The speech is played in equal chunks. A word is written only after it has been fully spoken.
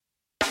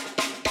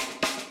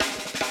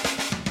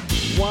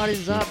What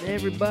is up,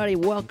 everybody?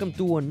 Welcome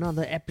to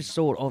another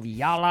episode of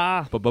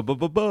Yala.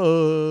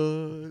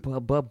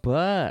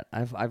 But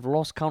I've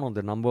lost count of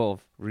the number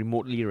of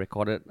remotely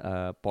recorded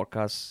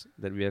podcasts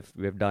that we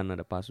have done in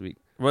the past week.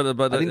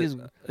 But I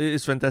think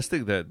it's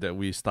fantastic that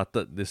we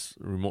started this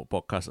remote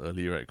podcast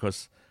early, right?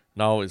 Because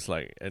now it's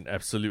like an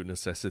absolute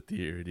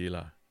necessity already,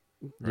 lah.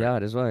 Right? Yeah,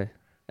 that's why.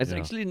 It's Yeah.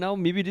 actually now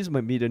maybe this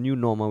might be the new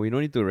normal. We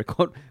don't need to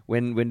record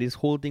when this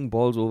whole thing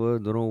boils over.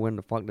 Don't know when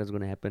the fuck that's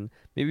gonna happen.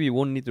 Maybe we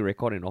won't need to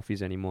record in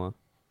office anymore.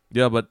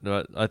 Yeah, but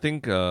I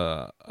think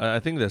I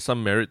think there's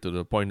some merit to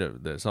the point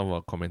that some of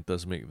our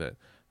commenters make that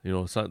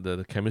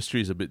the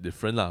chemistry is a bit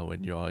different lah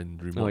when you're in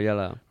remote. Oh yeah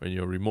lah. When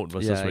you're remote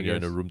versus Yeah, I when you're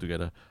in a guess. room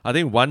together. I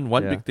think one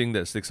Yeah. big thing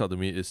that sticks out to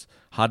me is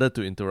harder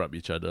to interrupt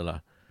each other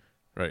lah,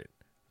 right?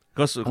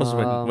 Because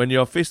when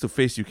you're face to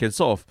face, you can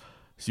sort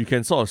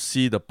of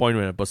see the point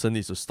when a person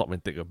needs to stop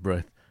and take a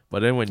breath. But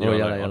then when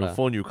you're on the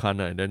phone, you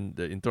can't, and then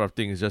the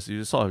interrupting is just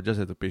you sort of just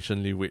have to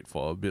patiently wait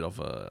for a bit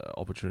of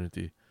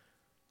opportunity.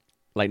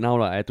 Like now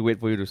lah, I had to wait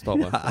for you to stop.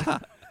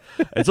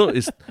 And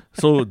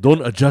so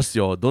don't adjust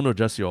your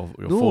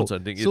phones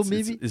and things. So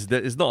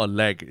It's not a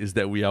lag. It's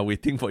that we are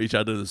waiting for each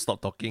other to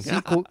stop talking. See,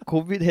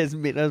 COVID has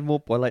made us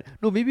more polite.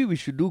 No, maybe we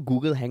should do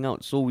Google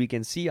Hangouts so we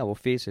can see our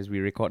face as we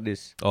record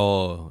this.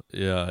 Oh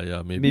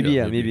yeah,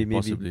 maybe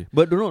possibly.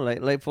 But don't know,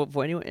 like for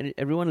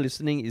everyone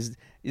listening, is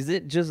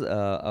it just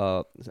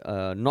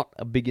not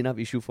a big enough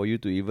issue for you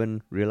to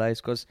even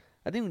realize? Because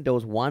I think there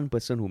was one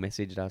person who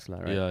messaged us, lah,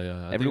 right?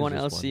 Yeah. Everyone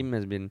else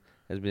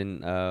has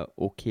been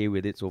okay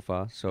with it so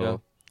far. So yeah.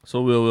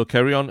 So we'll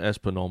carry on as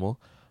per normal.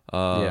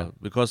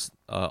 Because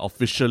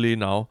officially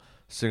now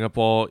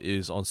Singapore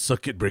is on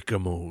circuit breaker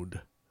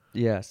mode.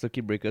 yeah,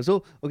 circuit breaker.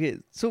 So okay,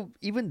 so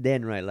even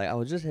then, right? Like I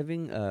was just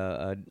having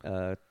a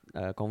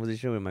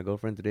conversation with my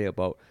girlfriend today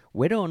about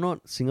whether or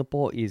not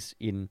Singapore is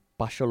in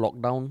partial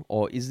lockdown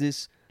or is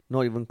this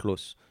not even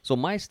close. So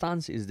my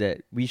stance is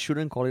that we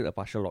shouldn't call it a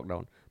partial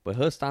lockdown, but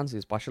her stance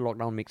is partial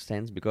lockdown makes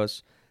sense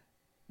because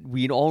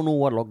we all know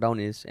what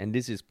lockdown is, and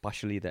this is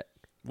partially that.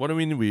 What do you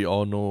mean we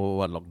all know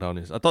what lockdown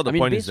is? I thought the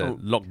point is that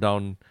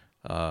lockdown,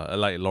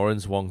 like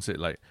Lawrence Wong said,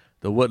 like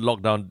the word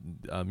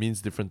lockdown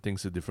means different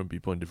things to different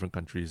people in different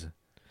countries.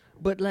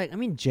 But like, I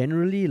mean,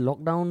 generally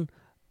lockdown,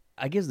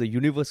 I guess the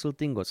universal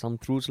thing got some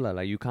truths lah.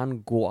 Like you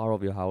can't go out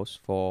of your house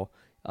for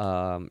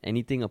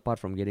anything apart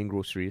from getting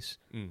groceries.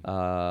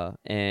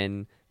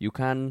 And you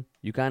can't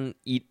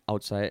eat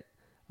outside.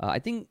 I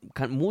think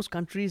most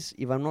countries,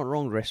 if I'm not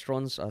wrong,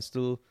 restaurants are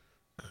still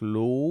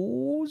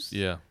closed.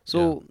 Yeah.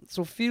 So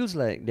feels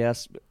like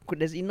there's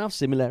enough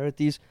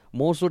similarities,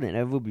 more so than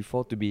ever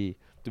before, to be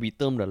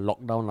termed a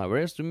lockdown lah.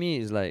 Whereas to me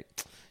it's like,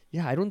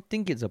 yeah, I don't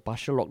think it's a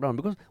partial lockdown,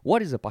 because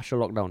what is a partial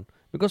lockdown?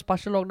 Because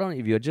partial lockdown,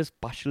 if you're just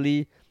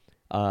partially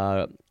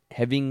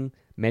having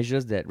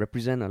measures that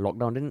represent a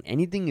lockdown, then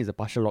anything is a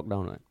partial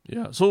lockdown, right?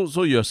 Yeah.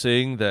 So you're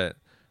saying that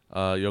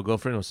your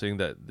girlfriend was saying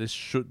that they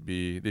should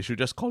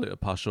just call it a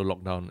partial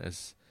lockdown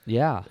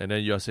Yeah. and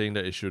then you're saying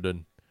that it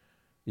shouldn't.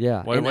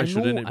 Yeah. Why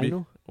shouldn't it be?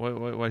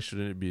 Why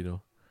shouldn't it be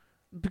though?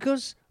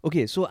 Because,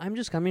 okay, so I'm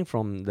just coming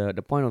from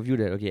the point of view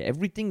that, okay,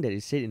 everything that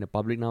is said in the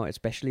public now,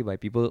 especially by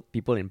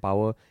people in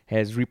power,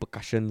 has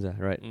repercussions,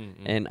 right?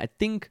 And I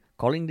think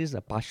calling this a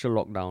partial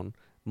lockdown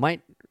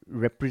might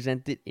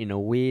represent it in a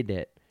way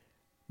that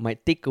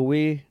might take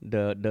away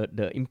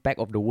the impact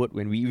of the word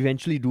when we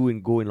eventually go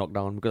in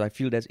lockdown, because I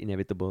feel that's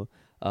inevitable.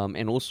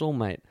 And also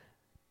might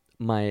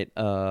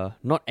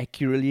not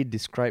accurately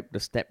describe the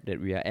step that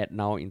we are at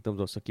now in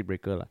terms of circuit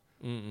breaker lah.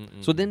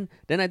 So then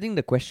I think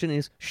the question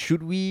is,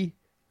 should we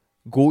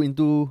go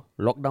into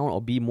lockdown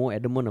or be more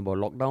adamant about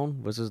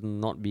lockdown versus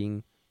not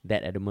being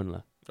that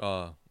adamant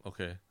lah?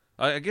 Okay.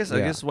 I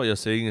guess what you're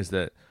saying is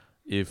that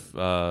if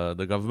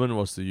the government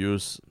was to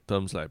use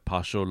terms like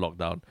partial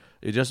lockdown,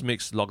 it just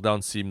makes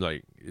lockdown seem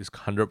like it's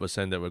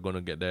 100% that we're going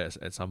to get there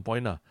at some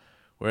point lah.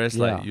 Whereas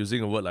like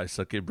using a word like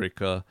circuit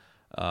breaker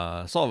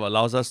sort of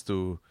allows us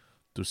to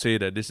say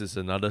that this is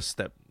another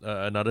step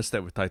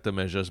with tighter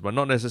measures, but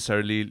not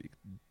necessarily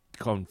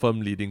confirm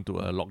leading to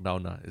a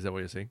lockdown. Is that what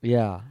you're saying?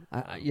 Yeah,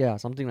 yeah,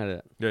 something like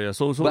that. Yeah.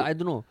 So but I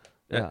don't know.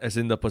 As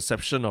in the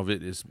perception of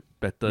it is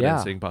better than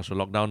saying partial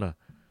lockdown.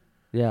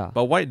 Yeah.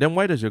 But why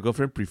does your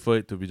girlfriend prefer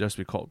it to be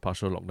called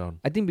partial lockdown?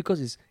 I think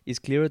because it's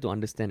clearer to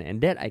understand,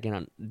 and that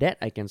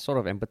I can sort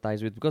of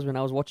empathize with, because when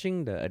I was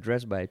watching the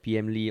address by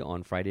PM Lee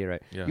on Friday,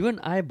 right? Yeah. Even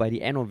I, by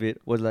the end of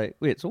it, was like,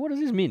 wait, so what does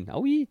this mean?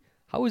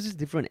 How is this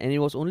different? And it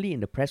was only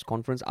in the press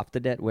conference after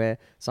that where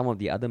some of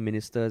the other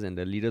ministers and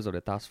the leaders of the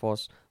task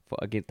force for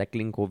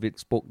tackling COVID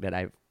spoke that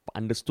I've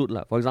understood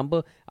lah. For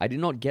example, I did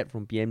not get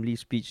from PM Lee's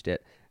speech that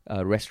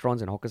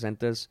restaurants and hawker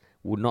centers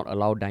would not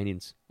allow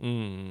dine-ins,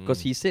 because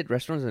he said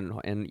restaurants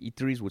and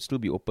eateries would still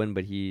be open,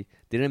 but he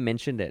didn't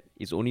mention that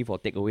it's only for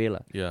takeaway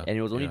lah. Yeah, and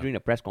it was only during the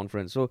press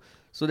conference. So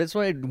that's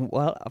why,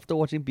 after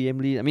watching PM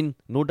Lee, I mean,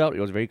 no doubt it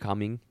was very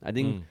calming. I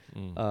think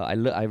I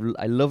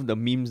love the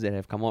memes that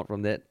have come out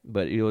from that,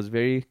 but it was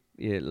very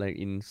like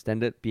in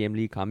standard PM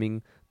Lee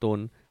calming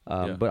tone.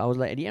 But I was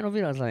like, at the end of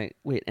it, I was like,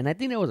 wait. And I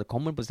think that was a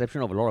common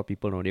perception of a lot of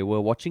people. No, they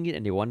were watching it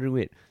and they were wondering,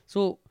 wait,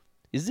 so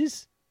is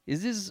this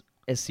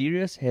as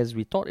serious as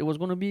we thought it was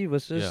going to be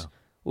versus,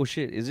 oh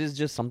shit, is this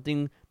just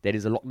something that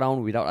is a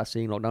lockdown without us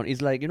saying lockdown?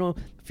 It's like, a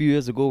few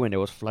years ago when there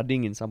was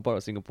flooding in some part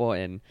of Singapore,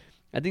 and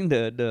I think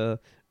the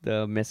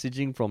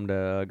messaging from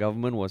the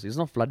government was, it's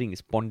not flooding,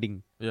 it's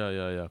ponding.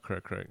 Yeah.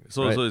 Correct.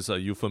 So it's a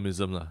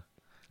euphemism lah.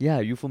 Yeah,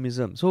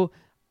 euphemism. So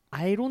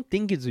I don't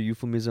think it's a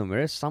euphemism,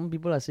 whereas some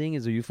people are saying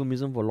it's a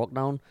euphemism for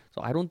lockdown.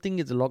 So I don't think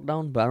it's a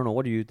lockdown, but I don't know.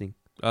 What do you think?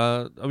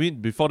 I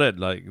mean, before that,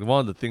 like,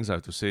 one of the things I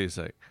have to say is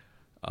like,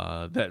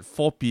 that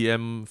 4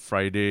 p.m.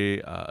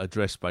 Friday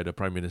address by the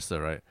Prime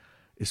Minister, right,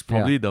 is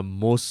probably the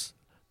most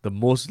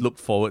looked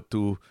forward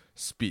to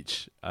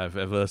speech I've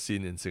ever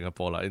seen in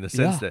Singapore, in the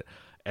sense that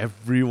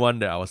everyone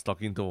that I was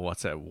talking to on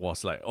WhatsApp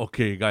was like,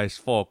 okay guys,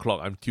 4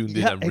 o'clock, I'm tuned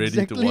in, I'm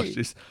ready to watch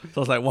this. So I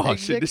was like, wow,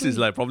 shit, this is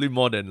like probably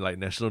more than like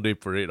National Day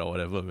Parade or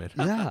whatever, man.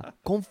 Yeah,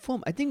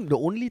 confirm. I think the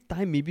only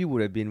time maybe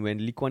would have been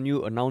when Lee Kuan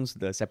Yew announced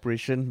the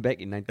separation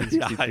back in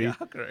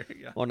 1963 correct,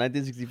 or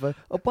 1965.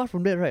 Apart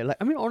from that, right, like,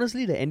 I mean,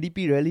 honestly, the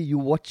NDP rally, you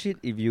watch it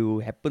if you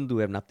happen to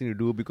have nothing to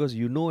do, because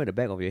you know at the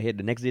back of your head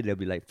the next day there'll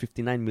be like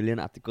 59 million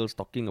articles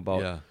talking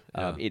about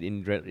it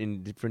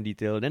in different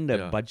detail. Then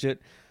the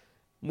budget.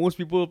 Most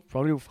people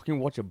probably fucking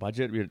watch a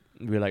budget.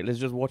 We're like, let's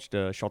just watch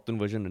the shortened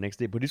version the next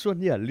day. But this one,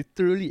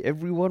 literally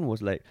everyone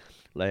was like,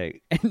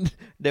 and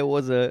it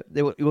was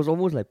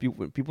almost like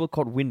people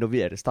caught wind of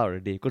it at the start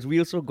of the day, because we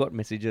also got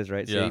messages,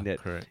 right, saying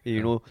that,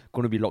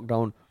 going to be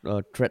lockdown,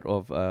 threat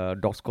of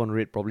DOSCON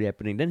raid probably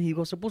happening. Then he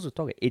was supposed to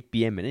talk at 8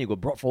 p.m. and then he got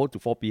brought forward to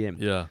 4 p.m.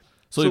 Yeah.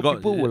 So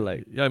people were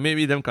like,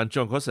 maybe them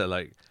kanchiong, because at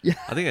like,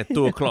 I think at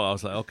 2 o'clock I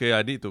was like, okay,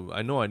 I need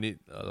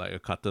like a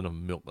carton of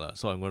milk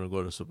so I'm going to go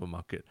to the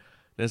supermarket.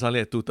 Then suddenly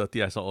at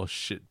 2:30 I saw, oh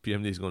shit,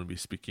 PMD is going to be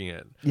speaking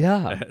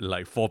at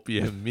like 4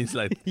 p.m. Means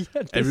like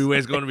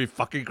everywhere's going to be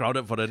fucking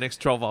crowded for the next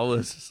 12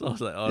 hours. So I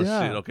was like, oh shit,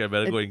 okay, I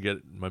better go and get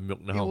my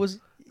milk now.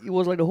 It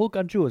was like the whole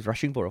country was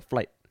rushing for a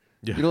flight.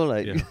 Yeah.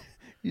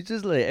 You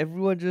just like,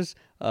 everyone just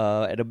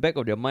at the back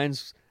of their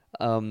minds.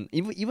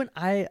 Even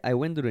I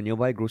went to the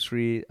nearby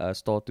grocery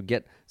store to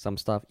get some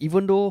stuff.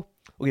 Even though,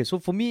 okay, so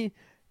for me,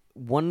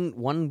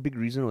 one big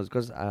reason was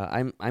because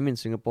I'm in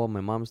Singapore,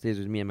 my mom stays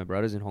with me, and my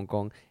brother's in Hong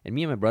Kong, and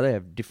me and my brother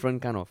have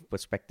different kind of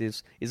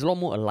perspectives. It's a lot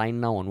more aligned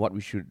now on what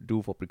we should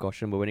do for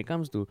precaution. But when it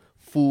comes to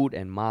food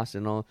and masks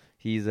and all,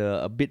 he's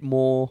a bit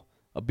more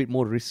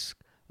risk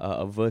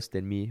averse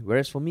than me.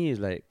 Whereas for me, it's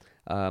like,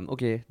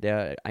 okay,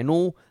 I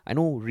know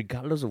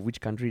regardless of which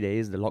country there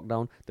is the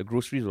lockdown, the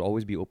groceries will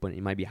always be open.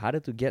 It might be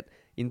harder to get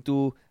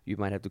into, you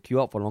might have to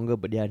queue up for longer,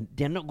 but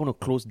they're not going to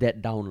close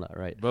that down,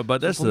 right? But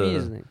that's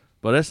the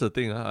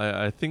thing.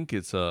 I think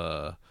it's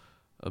a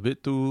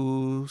bit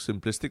too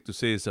simplistic to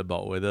say it's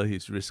about whether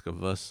he's risk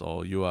averse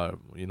or you're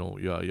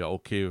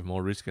okay with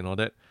more risk and all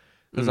that.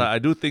 Because I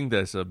do think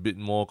there's a bit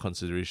more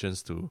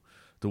considerations to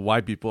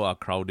why people are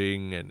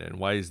crowding and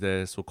why is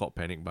there so-called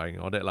panic buying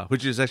and all that,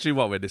 which is actually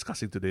what we're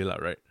discussing today,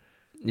 right?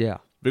 Yeah.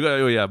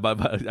 Because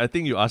but I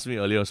think you asked me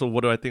earlier, so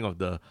what do I think of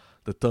the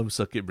term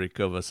circuit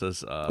breaker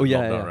versus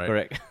lockdown, right?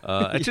 Correct.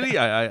 Actually,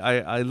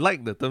 I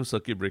like the term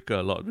circuit breaker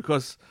a lot,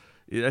 because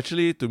it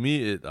actually, to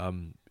me, it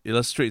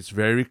illustrates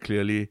very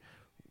clearly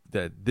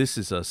that this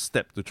is a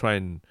step to try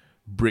and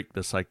break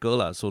the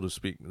cycle, so to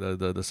speak,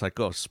 the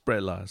cycle of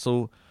spread.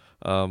 So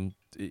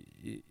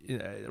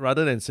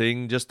rather than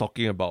just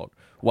talking about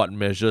what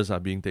measures are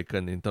being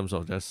taken in terms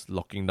of just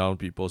locking down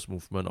people's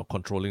movement or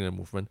controlling their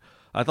movement,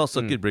 I thought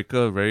circuit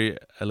breaker very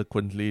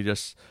eloquently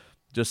just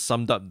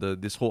summed up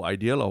this whole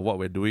ideal of what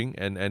we're doing,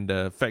 and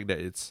the fact that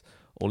it's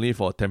only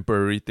for a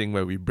temporary thing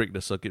where we break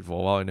the circuit for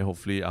a while, and then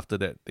hopefully after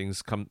that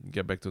things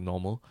get back to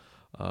normal.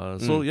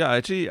 So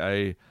actually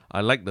I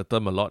like the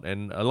term a lot,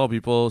 and a lot of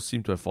people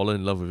seem to have fallen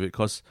in love with it,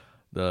 because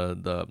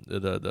the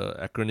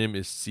acronym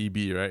is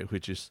CB, right,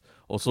 which is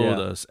also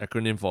the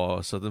acronym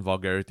for certain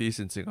vulgarities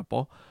in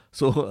Singapore.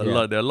 So there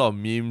are a lot of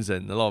memes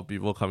and a lot of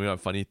people coming up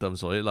with funny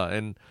terms for it,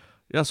 and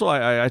so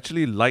I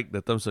actually like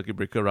the term circuit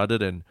breaker rather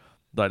than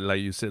that,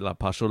 like you said,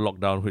 partial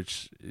lockdown,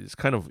 which is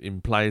kind of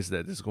implies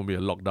that there's going to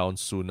be a lockdown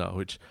soon now,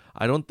 which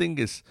I don't think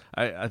is.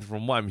 I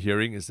from what I'm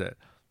hearing is that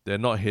they're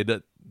not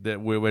headed.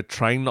 That we're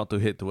trying not to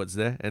head towards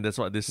there, and that's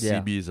what this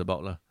CB is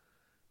about,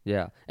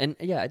 Yeah, and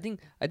I think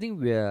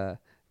we're.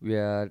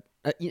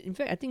 In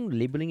fact, I think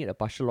labeling it a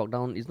partial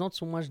lockdown is not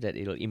so much that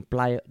it'll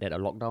imply that a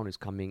lockdown is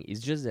coming.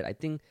 It's just that I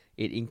think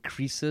it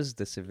increases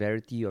the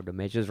severity of the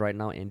measures right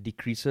now and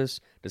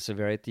decreases the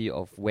severity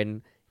of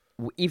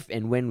if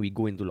and when we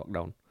go into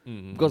lockdown.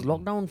 Because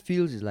lockdown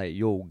feels is like,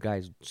 yo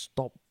guys,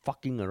 stop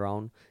fucking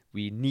around.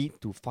 We need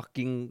to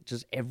fucking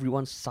just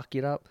everyone suck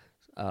it up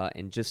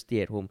and just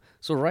stay at home.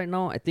 So right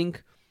now, I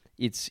think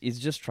it's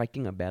just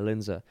striking a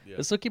balance.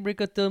 The circuit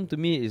breaker term to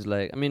me is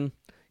like, I mean,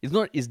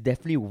 it's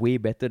definitely way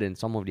better than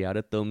some of the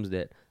other terms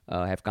that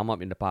have come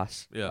up in the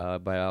past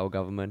by our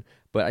government.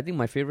 But I think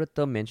my favorite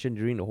term mentioned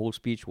during the whole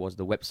speech was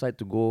the website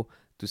to go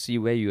to see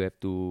where you have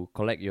to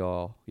collect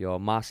your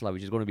mask,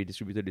 which is going to be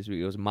distributed this week.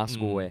 It was Mask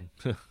Go Where.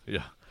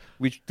 Yeah.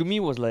 which to me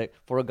was like,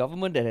 for a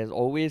government that has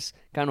always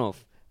kind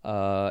of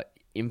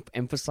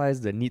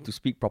emphasized the need to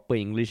speak proper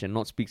English and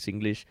not speak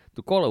Singlish,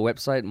 to call a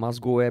website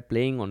Must Go Where,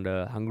 playing on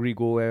the Hungry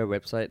Go Where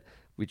website,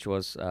 which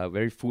was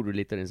very food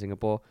related in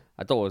Singapore,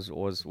 I thought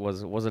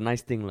was a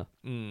nice thing lah.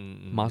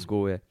 Must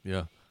Go Where.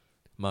 Yeah,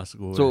 Must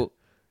Go Where. So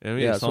I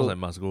mean, it sounds like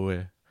Must Go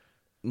Where.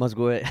 Must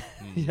Go Where.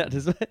 Yeah,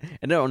 that's why.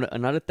 And then on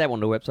another tab on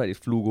the website is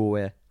Flu Go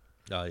Where.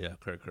 Yeah,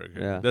 correct.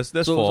 Yeah. That's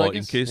So for I in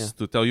guess, case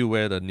to tell you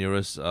where the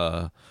nearest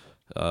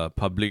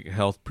public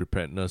health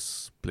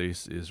preparedness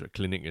place is,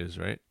 clinic is,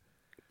 right?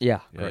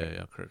 Yeah,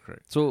 Yeah,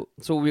 correct. So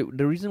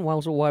the reason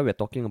why we're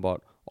talking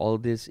about all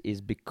this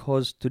is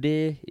because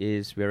today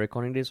we're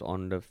recording this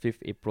on the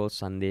 5th April,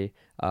 Sunday.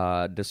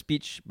 The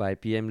speech by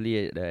PM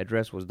Lee, the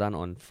address was done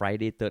on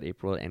Friday, 3rd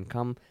April, and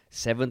come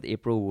 7th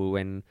April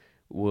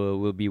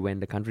will be when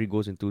the country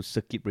goes into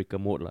circuit breaker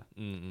mode lah.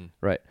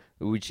 Right,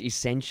 which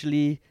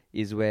essentially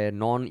is where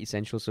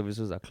non-essential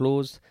services are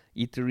closed.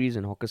 Eateries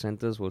and hawker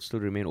centers will still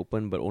remain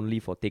open, but only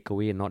for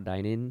takeaway and not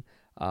dine-in.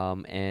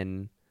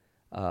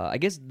 I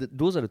guess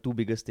those are the two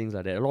biggest things.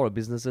 That a lot of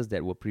businesses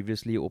that were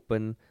previously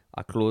open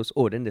are closed.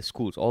 Oh, then the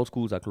schools. All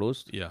schools are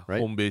closed. Yeah, right?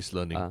 Home-based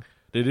learning.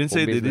 They didn't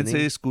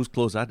say schools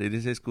closed. They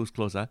didn't say schools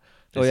closed.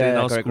 They say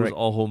now schools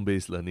all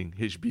home-based learning.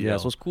 HBL. Yeah,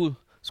 so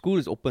school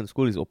is open.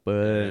 School is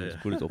open. Yeah.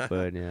 School is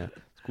open. Yeah,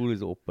 school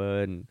is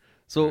open.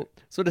 So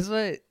that's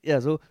why. Yeah.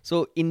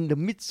 So in the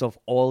midst of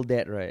all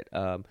that, right?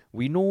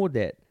 We know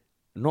that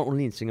not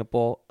only in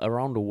Singapore,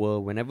 around the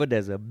world, whenever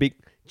there's a big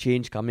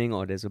change coming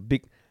or there's a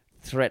big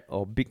threat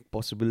or big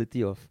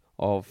possibility of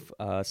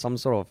some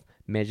sort of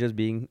measures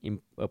being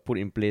put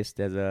in place,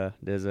 there's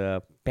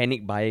a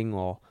panic buying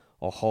or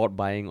hoard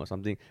buying or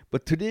something.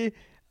 But today,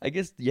 I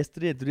guess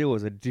yesterday and today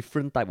was a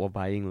different type of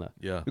buying lah.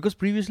 Yeah. Because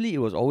previously it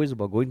was always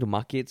about going to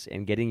markets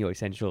and getting your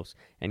essentials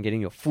and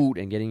getting your food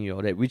and getting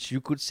your that, which you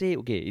could say,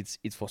 okay,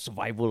 it's for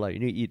survival lah, you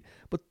need to eat.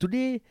 But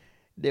today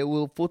there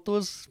were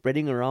photos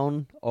spreading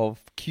around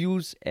of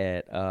queues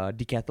at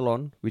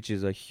Decathlon, which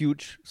is a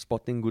huge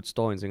sporting goods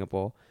store in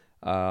Singapore.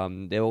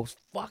 There was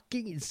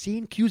fucking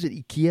insane queues at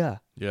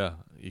IKEA. Yeah,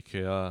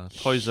 IKEA,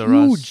 Toys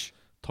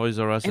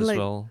R Us and as like,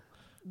 well.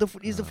 The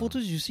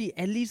photos you see,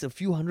 at least a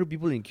few hundred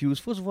people in queues.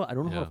 First of all, I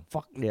don't know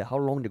how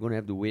long they're going to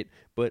have to wait,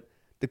 but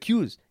the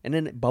queues, and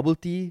then bubble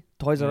tea,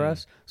 Toys R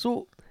Us.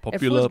 So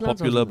popular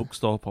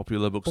bookstore,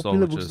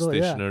 which is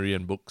stationery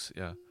and books.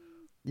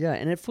 Yeah,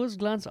 and at first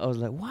glance, I was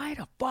like, why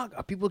the fuck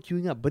are people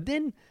queuing up? But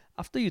then,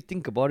 after you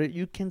think about it,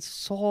 you can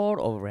sort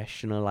of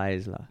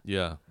rationalize lah.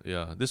 Yeah.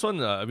 This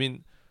one, I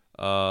mean,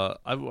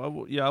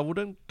 I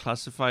wouldn't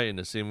classify it in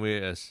the same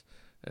way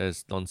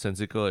as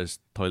nonsensical as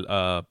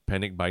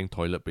panic buying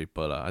toilet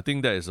paper lah. I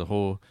think that is a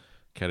whole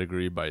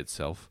category by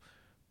itself.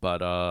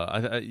 But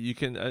you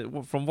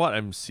can from what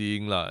I'm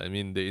seeing lah, I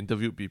mean, they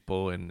interviewed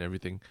people and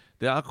everything.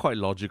 There are quite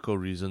logical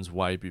reasons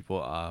why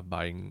people are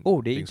buying.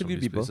 Oh, they things from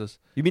interviewed these people. places.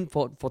 You mean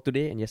for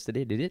today and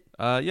yesterday? They did?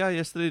 Yeah,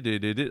 yesterday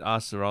they did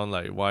ask around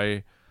like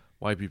why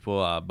people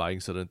are buying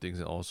certain things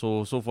and all.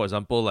 So for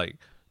example, like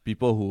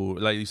people who,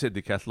 like you said,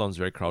 Decathlon is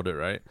very crowded,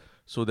 right?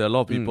 So there are a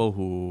lot of people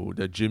who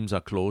their gyms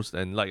are closed,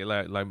 and like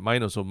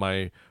mine also,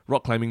 my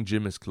rock climbing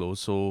gym is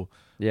closed. So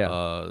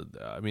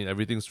I mean,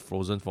 everything's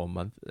frozen for a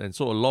month, and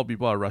so a lot of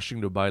people are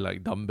rushing to buy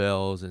like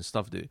dumbbells and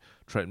stuff,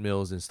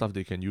 treadmills and stuff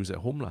they can use at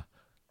home lah.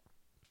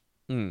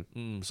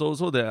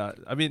 So there are,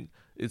 I mean,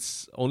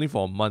 it's only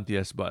for a month,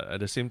 yes, but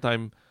at the same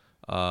time,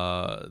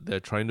 they're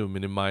trying to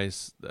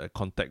minimize the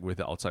contact with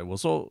the outside world.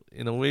 So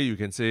in a way, you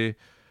can say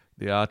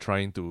they are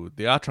trying to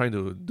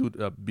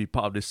be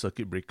part of this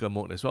circuit breaker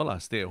mode as well lah.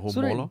 Stay at home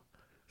more.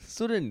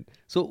 So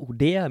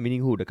they are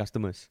meaning who? The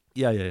customers?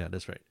 Yeah,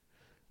 that's right.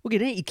 Okay,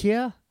 then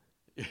IKEA.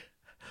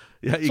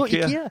 Yeah, So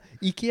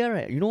IKEA,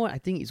 right? You know what? I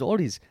think it's all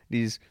these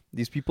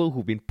people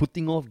who've been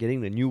putting off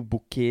getting the new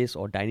bookcase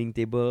or dining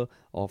table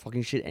or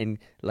fucking shit, and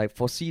like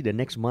foresee the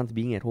next month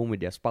being at home with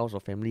their spouse or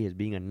family as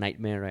being a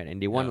nightmare, right?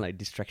 And they want like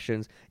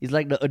distractions. It's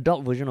like the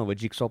adult version of a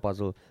jigsaw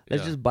puzzle.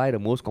 Let's just buy the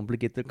most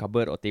complicated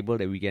cupboard or table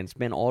that we can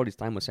spend all this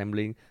time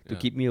assembling to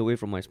keep me away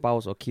from my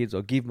spouse or kids,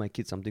 or give my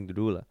kids something to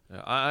do lah.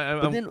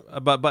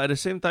 But at the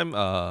same time,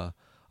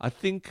 I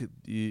think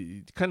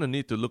you kind of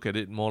need to look at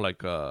it more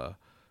like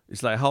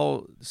it's like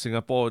how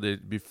Singapore,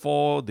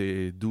 before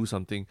they do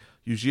something,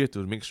 usually have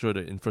to make sure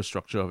the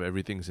infrastructure of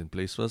everything is in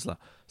place first lah.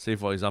 Say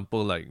for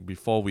example, like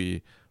before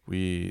we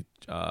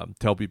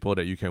tell people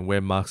that you can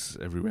wear masks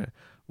everywhere,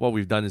 what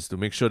we've done is to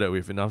make sure that we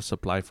have enough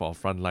supply for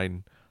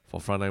frontline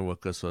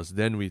workers first.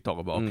 Then we talk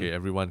about okay,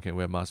 everyone can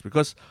wear masks,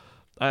 because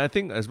I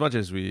think as much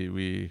as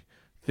we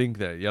think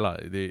that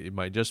it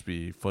might just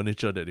be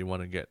furniture that they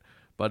want to get,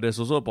 but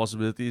there's also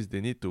possibilities they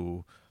need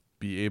to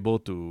be able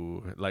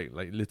to like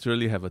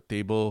literally have a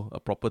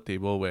proper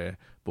table where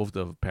both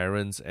the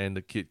parents and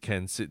the kid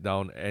can sit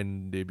down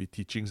and they be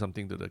teaching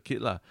something to the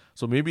kid lah.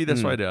 So maybe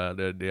that's why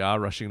they are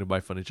rushing to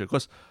buy furniture,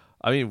 because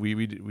I mean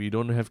we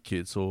don't have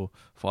kids, so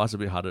for us a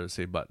bit harder to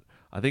say, but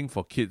I think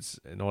for kids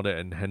and all that,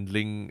 and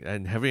handling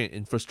and having an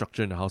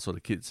infrastructure in the house for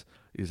the kids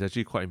is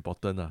actually quite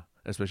important lah,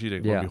 especially they're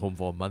going to be home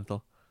for a month.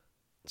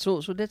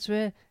 So that's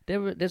where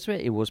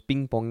it was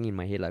ping ponging in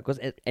my head, like. Because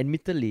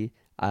admittedly,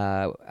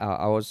 I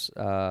was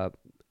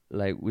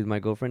like with my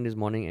girlfriend this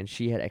morning, and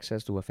she had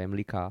access to a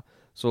family car.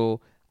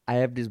 So I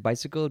have this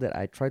bicycle that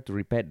I tried to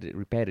repair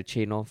the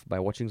chain off by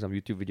watching some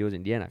YouTube videos.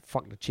 In the end, I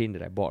fucked the chain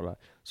that I bought, lah.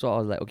 So I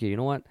was like, okay, you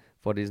know what?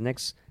 For this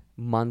next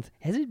month,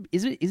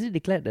 is it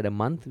declared that a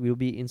month will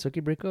be in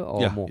circuit breaker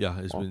or more? Yeah,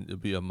 it'll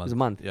be a month. It's a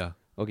month. Yeah.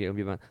 Okay, it'll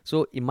be a month.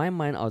 So in my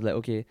mind, I was like,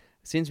 okay,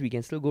 since we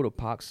can still go to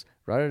parks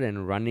rather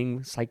than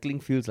running, cycling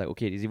feels like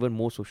okay, it's even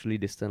more socially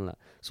distant, lah.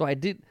 So I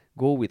did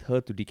go with her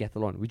to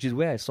Decathlon, which is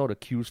where I saw the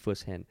queues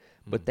firsthand.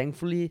 But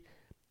thankfully,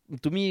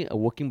 to me, a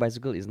walking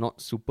bicycle is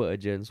not super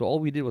urgent. So all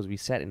we did was we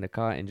sat in the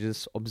car and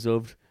just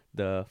observed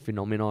the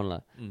phenomenon,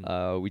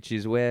 lah. Which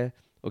is where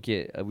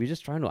okay, we're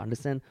just trying to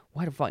understand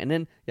why the fuck. And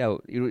then yeah,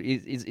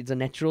 it's a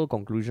natural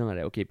conclusion like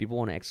that. Okay, people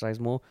want to exercise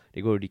more,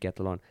 they go to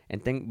Decathlon.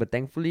 But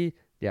thankfully,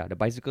 yeah, the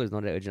bicycle is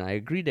not that urgent. I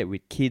agree that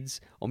with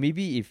kids, or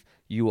maybe if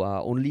you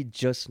are only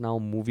just now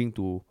moving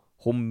to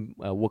home,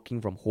 working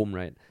from home,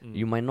 right?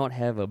 You might not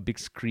have a big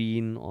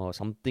screen or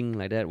something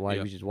like that.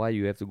 Which is why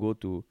you have to go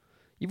to.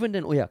 Even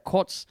then, oh yeah,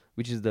 Courts,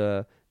 which is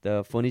the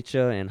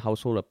furniture and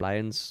household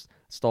appliance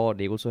store,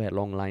 they also had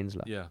long lines,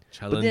 lah. Yeah,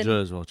 Challenger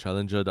as well.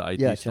 Challenger, the IT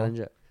Yeah, store.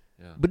 Challenger.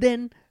 Yeah. But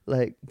then,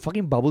 like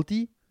fucking bubble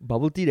tea,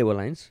 there were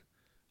lines.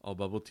 Or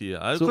bubble tea.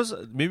 Yeah. So- Because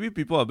maybe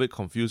people are a bit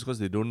confused because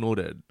they don't know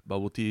that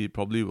bubble tea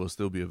probably will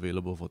still be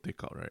available for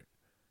takeout, right?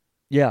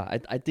 Yeah,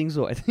 I think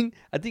so. I think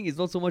it's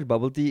not so much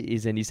bubble tea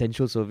is an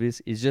essential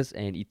service. It's just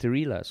an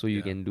eatery, lah. So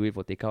you can do it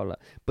for takeout, lah.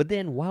 But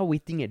then while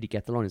waiting at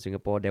Decathlon in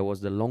Singapore, there was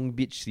the Long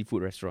Beach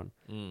seafood restaurant,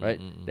 right?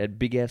 That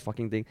big ass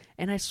fucking thing.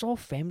 And I saw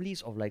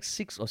families of like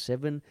 6 or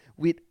 7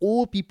 with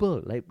old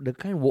people, like the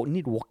kind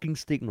need walking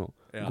stick,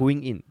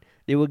 going in.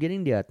 They were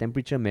getting their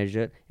temperature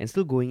measured and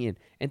still going in.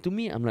 And to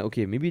me, I'm like,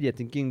 okay, maybe they're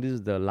thinking this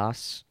is the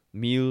last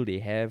meal they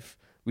have,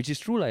 which is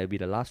true, like it'll be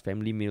the last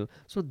family meal.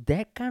 So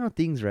that kind of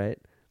things, right?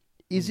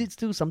 Is it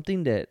still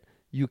something that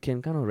you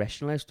can kind of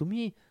rationalize? To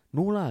me,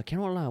 no lah,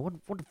 cannot lah. What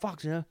the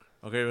fuck, yeah?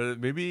 Okay, well,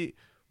 maybe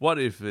what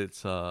if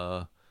it's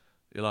maybe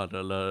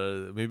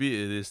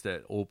it is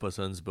that old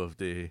person's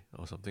birthday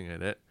or something like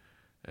that,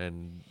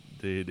 and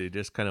they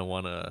just kind of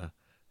wanna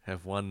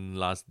have one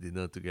last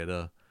dinner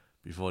together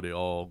before they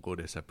all go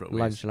their separate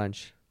ways.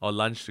 Lunch. Or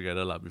lunch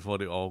together lah before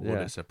they all go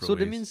their separate so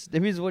ways. that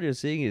means what you're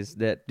saying is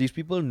that these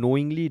people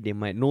knowingly they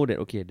might know that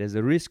okay, there's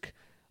a risk.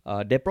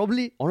 They're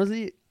probably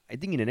honestly. I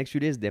think in the next few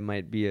days there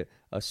might be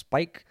a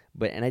spike,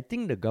 and I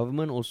think the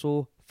government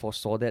also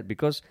foresaw that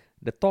because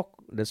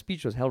the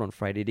speech was held on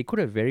Friday. They could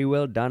have very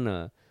well done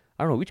I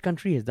don't know which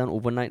country has done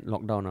overnight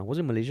lockdown. Was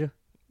it Malaysia?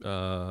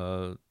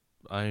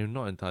 I'm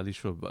not entirely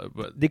sure,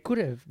 but they could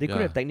have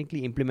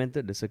technically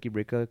implemented the circuit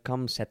breaker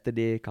come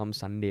Saturday, come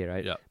Sunday,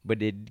 right? Yeah. But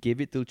they gave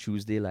it till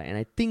Tuesday, and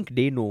I think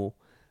they know.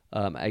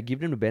 I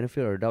give them the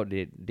benefit of the doubt.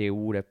 They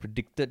would have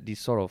predicted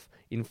this sort of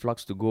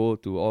influx to go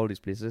to all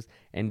these places,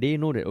 and they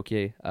know that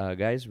okay,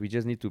 guys, we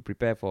just need to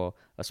prepare for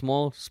a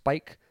small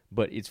spike,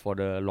 but it's for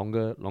the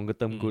longer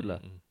term good, lah.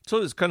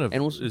 So it's kind of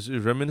And also- it's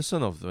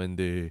reminiscent of when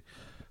the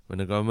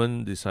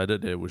government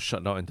decided they would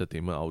shut down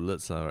entertainment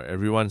outlets.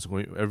 Everyone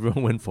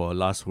went for a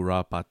last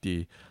hurrah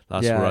party,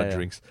 last hurrah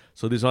drinks.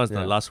 So this one's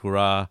the last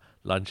hurrah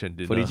lunch and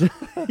dinner. For each,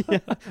 yeah.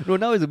 No,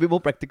 now it's a bit more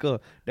practical.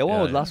 That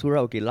one was last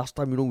hurrah. Okay, last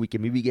time we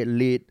can maybe get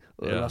late.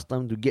 Last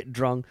time to get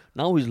drunk.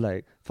 Now it's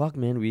like fuck,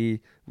 man.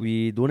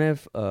 We don't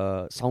have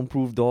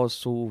soundproof doors,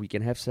 so we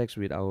can have sex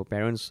with our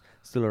parents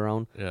still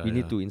around. We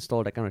need to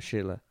install that kind of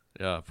shit, lah.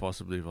 Yeah,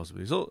 possibly.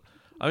 So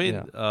I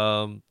mean,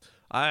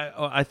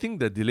 I think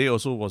the delay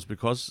also was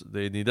because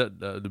they needed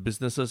the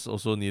businesses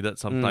also needed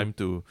some time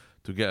to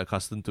get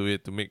accustomed to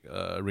it, to make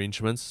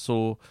arrangements.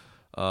 So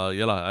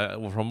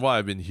from what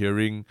I've been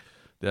hearing,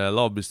 there are a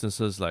lot of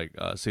businesses like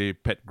say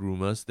pet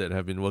groomers that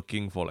have been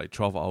working for like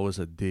 12 hours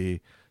a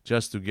day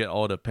just to get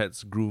all the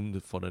pets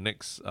groomed for the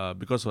next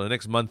because for the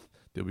next month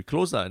they'll be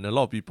closed, and a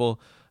lot of people,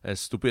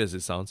 as stupid as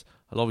it sounds,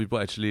 a lot of people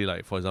actually,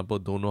 like for example,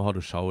 don't know how to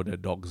shower their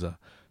dogs.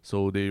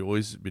 So they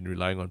always been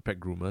relying on pet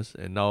groomers,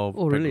 and now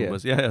pet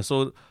groomers. Yeah.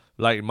 So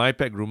like my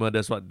pet groomer,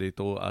 that's what they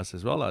told us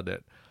as well,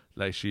 that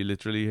like she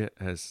literally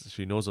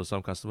she knows of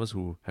some customers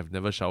who have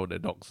never showered their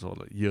dogs for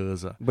like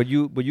years. But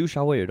you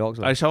shower your dogs,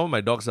 I shower my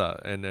dogs,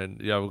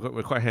 and yeah,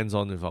 we're quite hands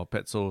on with our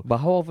pets. So but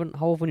how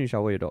often you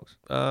shower your dogs?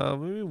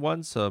 Maybe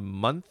once a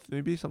month,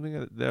 maybe something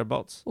like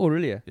thereabouts. Oh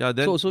really? Yeah.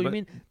 Then so you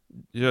mean?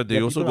 Yeah, they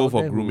also go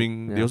for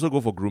grooming. They also go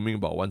for grooming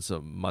about once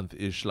a month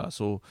ish lah.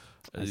 So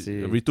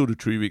every 2 to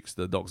 3 weeks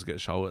the dogs get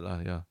showered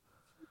lah. Yeah.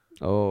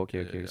 Oh,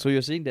 okay. So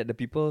you're saying that the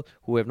people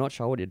who have not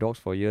showered their dogs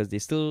for years, they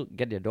still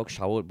get their dogs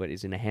showered, but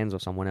it's in the hands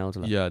of someone else,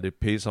 lah. Yeah, they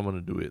pay someone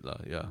to do it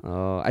lah. Yeah.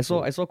 I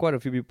saw quite a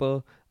few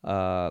people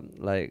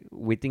like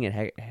waiting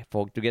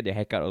to get their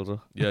haircut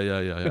also.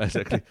 Yeah,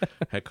 exactly.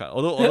 Haircut.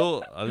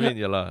 Although I mean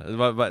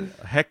but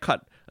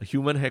haircut, a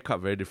human haircut,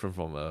 very different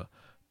from a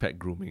pet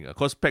grooming. Of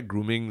course, pet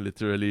grooming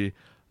literally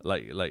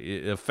like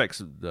it affects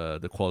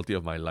the quality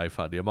of my life.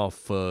 The amount of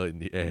fur in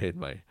the air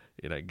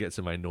it gets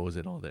in my nose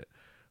and all that.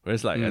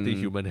 Whereas like I think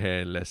human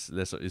hair less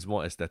is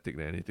more aesthetic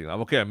than anything.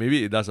 Okay,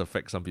 maybe it does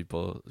affect some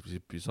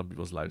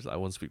people's lives. I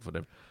won't speak for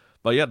them.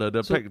 But yeah,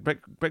 the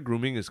pet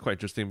grooming is quite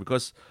interesting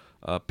because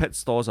pet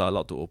stores are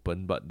allowed to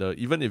open, but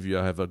even if you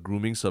have a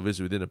grooming service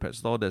within a pet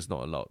store, that's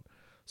not allowed.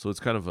 So it's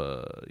kind of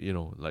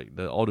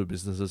all the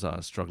businesses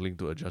are struggling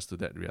to adjust to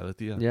that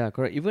reality. Yeah,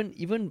 correct.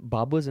 Even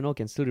barbers and all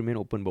can still remain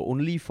open, but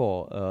only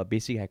for a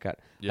basic haircut.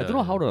 I don't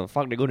know how the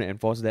fuck they're going to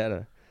enforce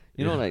that.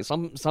 You know, like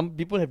some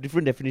people have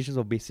different definitions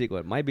of basic.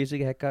 My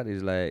basic haircut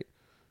is like,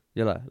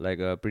 like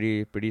a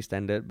pretty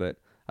standard. But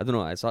I don't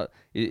know. I saw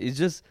it's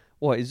just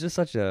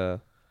such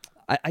a.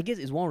 I guess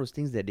it's one of those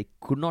things that they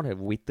could not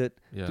have waited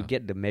to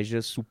get the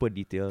measures super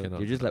detailed.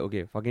 You're just like,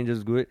 okay, fucking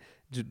just do it,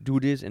 do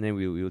this, and then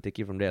we'll take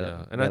it from there.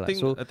 Yeah, and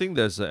I think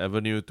there's an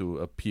avenue to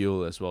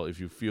appeal as well if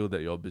you feel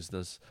that your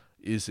business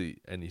is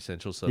an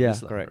essential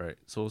service. Yeah, correct. Right.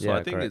 So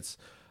I think it's.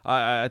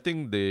 I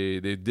think they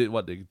did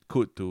what they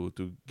could to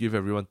give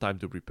everyone time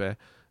to prepare,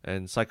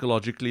 and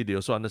psychologically they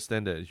also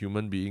understand that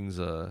human beings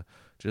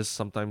just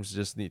sometimes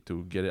just need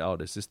to get it out of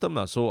the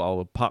system. So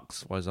our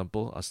parks, for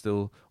example, are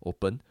still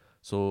open.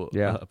 So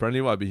apparently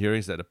what I've been hearing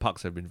is that the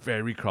parks have been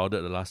very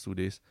crowded the last 2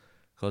 days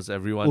because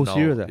everyone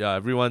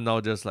everyone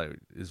now just like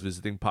is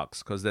visiting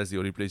parks because that's the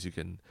only place you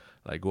can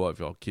like go out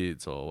with your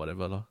kids or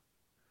whatever lah.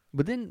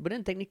 But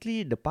then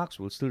technically the parks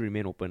will still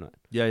remain open, right?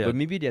 Yeah. But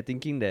maybe they're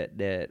thinking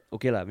that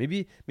okay lah,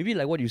 maybe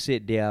like what you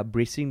said, they are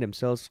bracing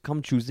themselves.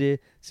 Come Tuesday,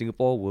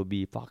 Singapore will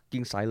be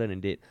fucking silent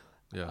and dead.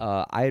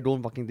 Yeah. I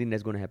don't fucking think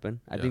that's gonna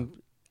happen.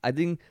 I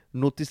think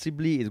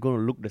noticeably it's going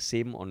to look the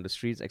same on the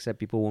streets, except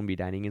people won't be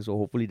dining in, so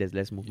hopefully there's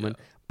less movement.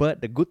 Yeah. But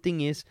the good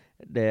thing is,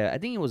 I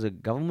think it was a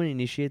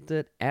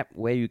government-initiated app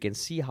where you can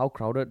see how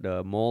crowded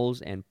the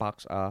malls and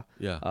parks are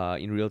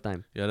in real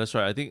time. Yeah, that's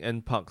right. I think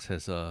NParks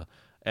has a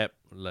app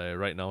like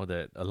right now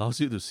that allows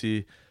you to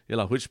see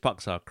which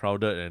parks are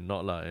crowded and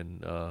not lah.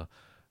 And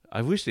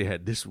I wish they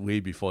had this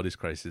way before this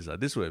crisis.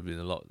 This would have been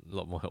a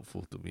lot more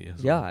helpful to me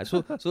as well. Yeah,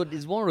 so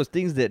it's one of those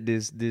things that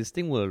this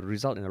thing will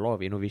result in a lot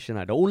of innovation.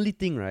 The only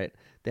thing, right,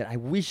 that I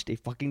wish they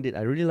fucking did,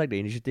 I really like the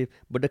initiative,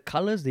 but the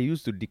colors they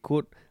use to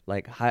decode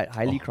like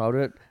highly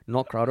crowded,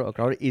 not crowded or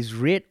crowded is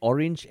red,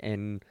 orange,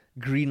 and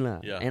green lah.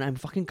 Yeah. And I'm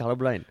fucking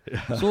colorblind.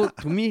 So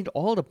to me,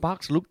 all the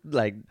parks look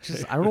like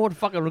just I don't know what the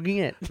fuck I'm looking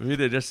at. Maybe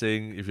they're just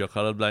saying if you're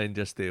colorblind,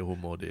 just stay at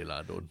home all day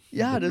lah.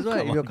 That's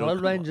right. If you're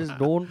colorblind, just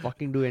don't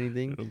fucking do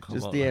anything.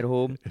 Just stay at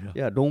home.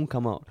 Yeah, don't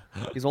come out.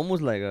 It's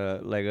almost like a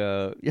like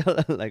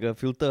a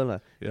filter lah.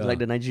 It's like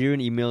the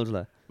Nigerian emails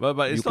lah.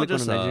 But it's not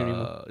just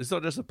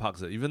the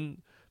parks.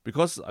 Even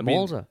because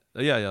malls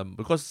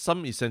because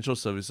some essential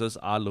services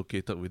are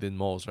located within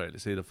malls, right?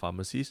 Let's say the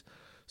pharmacies.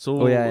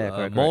 So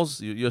correct,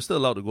 malls, you're still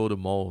allowed to go to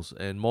malls,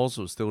 and malls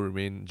will still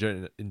remain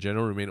in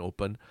general remain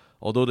open.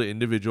 Although the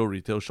individual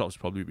retail shops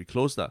probably be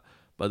closed,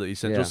 but the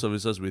essential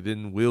services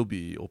within will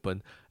be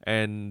open.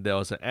 And there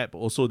was an app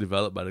also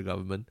developed by the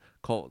government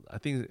called, I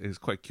think it's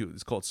quite cute.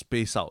 It's called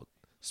Space Out.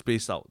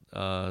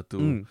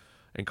 To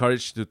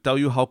encourage to tell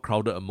you how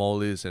crowded a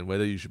mall is and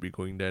whether you should be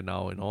going there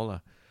now and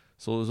all .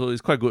 So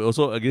it's quite good.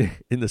 Also, again,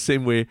 in the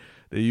same way,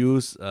 they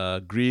use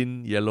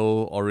green,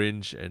 yellow,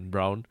 orange, and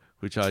brown,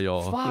 which are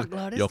your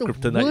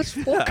kryptonite. Worst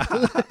four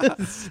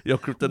colors. Your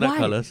kryptonite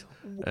colors.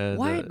 And,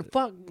 why the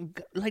fuck?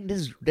 Like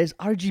there's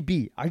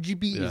RGB.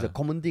 RGB is a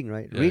common thing,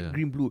 right? Red,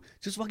 green, blue.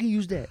 Just fucking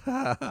use that.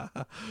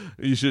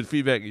 You should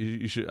feedback.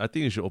 You should. I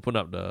think you should open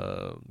up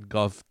the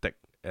GovTech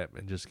app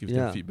and just give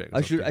them feedback.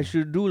 I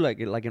should do like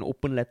an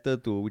open letter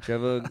to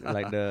whichever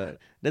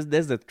that's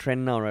the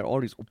trend now, right?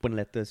 All these open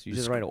letters. You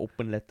just write an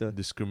open letter.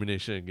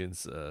 Discrimination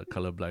against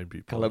colorblind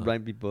people.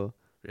 Colorblind people.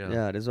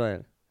 Yeah, that's why.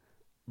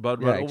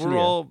 But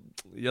overall,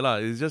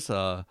 it's just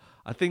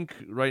I think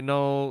right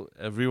now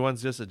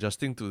everyone's just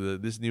adjusting to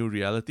this new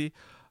reality.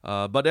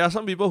 But there are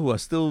some people who are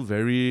still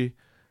very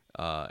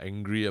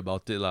angry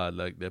about it lah.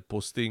 Like they're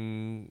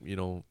posting,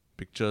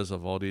 pictures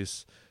of all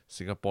these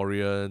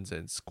Singaporeans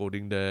and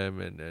scolding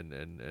them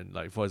and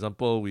like, for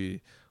example,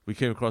 we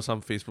came across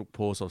some Facebook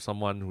post of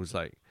someone who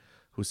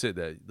said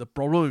that the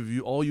problem with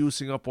all you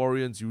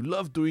Singaporeans, you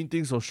love doing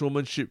things for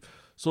showmanship.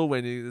 So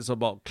when it's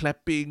about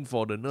clapping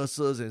for the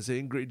nurses and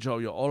saying great job,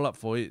 you're all up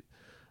for it.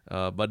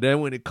 But then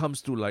when it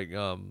comes to like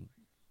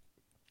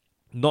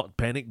not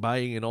panic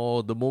buying and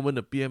all, the moment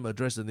the PM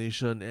addressed the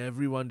nation,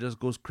 everyone just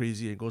goes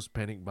crazy and goes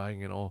panic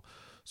buying and all.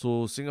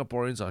 So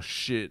Singaporeans are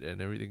shit and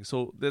everything.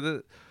 So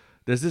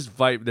there's this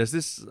vibe,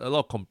 there's a lot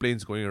of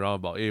complaints going around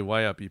about, hey,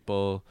 why are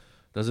people...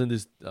 isn't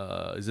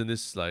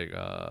this like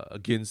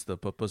against the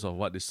purpose of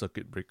what this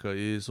circuit breaker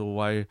is? So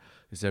why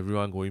is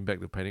everyone going back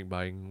to panic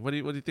buying? What do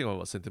you think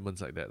about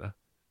sentiments like that?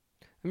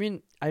 I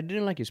mean, I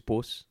didn't like his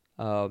post.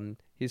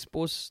 His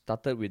post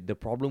started with the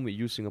problem with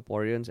you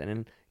Singaporeans, and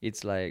then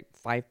it's like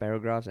 5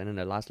 paragraphs, and then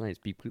the last line is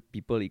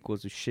people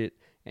equals to shit.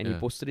 And he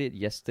posted it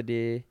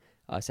yesterday,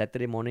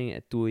 Saturday morning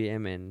at 2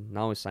 a.m. and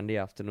now it's Sunday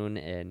afternoon,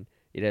 and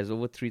it has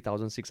over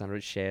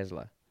 3,600 shares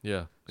lah.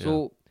 Yeah.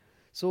 So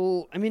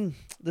So, I mean,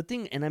 the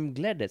thing, and I'm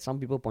glad that some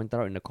people pointed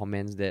out in the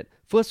comments that,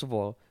 first of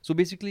all, so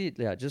basically,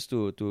 yeah, just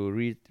to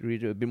read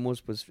a bit more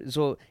specific.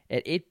 So,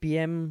 at 8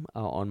 p.m.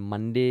 On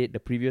Monday, the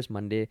previous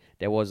Monday,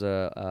 there was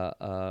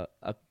a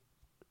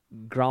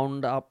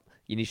ground up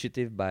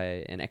initiative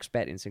by an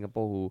expat in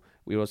Singapore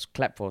who it was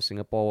clapped for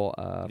Singapore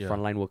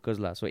frontline workers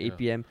lah. So 8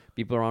 p.m.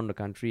 people around the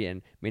country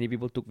and many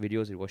people took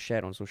videos. It was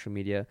shared on social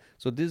media.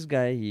 So this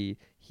guy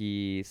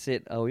he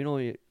said, oh,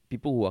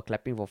 people who are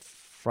clapping for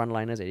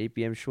frontliners at 8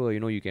 p.m. Sure,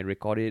 you can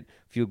record it,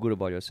 feel good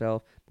about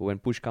yourself. But when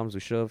push comes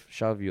to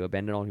shove, you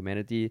abandon all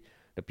humanity.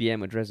 The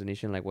PM addressed the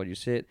nation like what you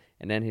said,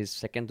 and then his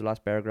second to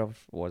last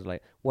paragraph was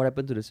like, "What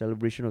happened to the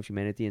celebration of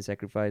humanity and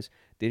sacrifice?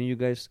 Didn't you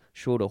guys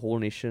show the whole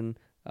nation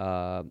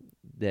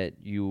that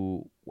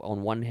you,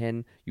 on one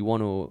hand, you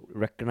want to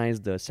recognize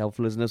the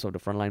selflessness of the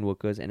frontline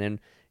workers, and then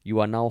you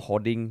are now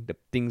hoarding the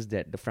things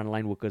that the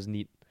frontline workers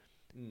need?"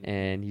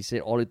 And he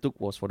said all it took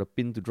was for the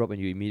pin to drop, and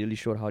you immediately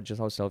showed how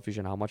selfish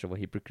and how much of a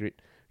hypocrite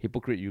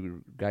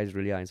you guys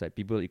really are inside.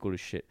 People equal to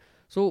shit.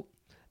 So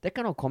that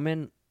kind of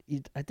comment,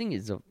 I think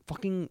it's a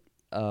fucking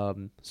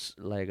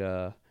like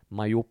a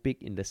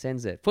myopic in the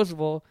sense that, first of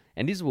all,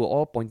 and these were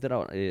all pointed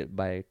out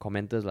by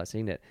commenters like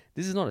saying that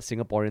this is not a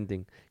Singaporean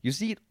thing. You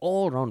see it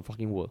all around the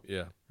fucking world.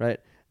 Yeah. Right?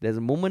 There's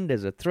a moment,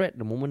 there's a threat,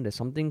 the moment there's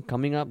something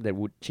coming up that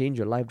would change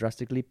your life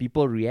drastically,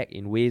 people react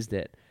in ways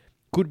that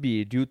could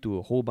be due to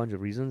a whole bunch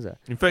of reasons.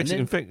 In fact,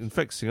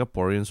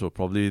 Singaporeans were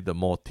probably the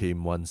more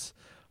tame ones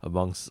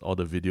amongst all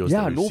the videos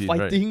that we've seen,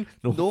 fighting,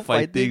 right? No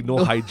fighting, no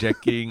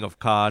hijacking of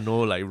car,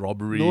 no like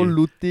robbery, no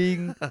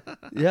looting,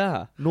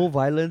 no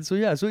violence. So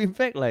in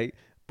fact,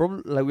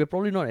 we're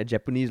probably not at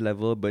Japanese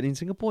level, but in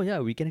Singapore,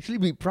 we can actually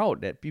be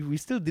proud that we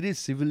still did it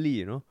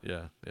civilly,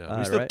 Yeah.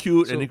 We still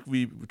queued, and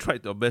we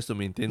tried our best to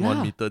maintain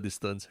 1 meter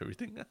distance,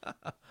 everything.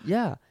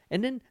 Yeah.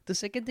 And then the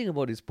second thing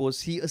about his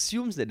post, he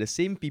assumes that the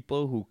same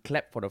people who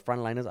clap for the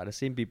frontliners are the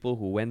same people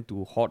who went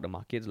to hoard the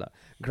markets lah.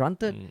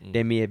 Granted,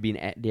 there may have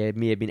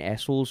been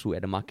assholes who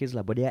at the markets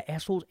lah, but there are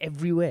assholes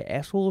everywhere.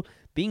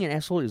 Being an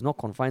asshole is not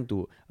confined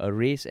to a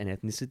race, an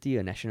ethnicity,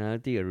 a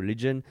nationality, a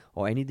religion,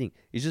 or anything.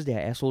 It's just there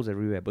are assholes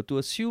everywhere. But to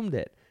assume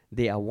that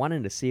they are one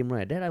and the same,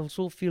 right? That I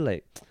also feel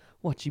like,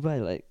 chibai,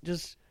 like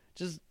just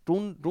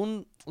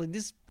don't like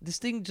this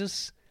thing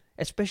just.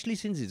 Especially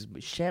since it's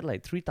shared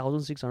like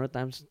 3,600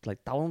 times,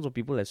 like thousands of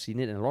people have seen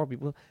it and a lot of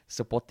people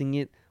supporting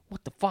it.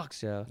 What the fuck,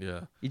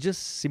 yeah? It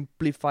just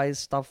simplifies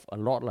stuff a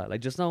lot, lah.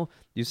 Like just now,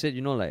 you said,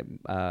 me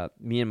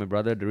and my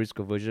brother, the risk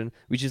aversion,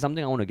 which is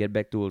something I want to get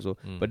back to also.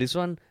 But this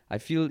one, I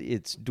feel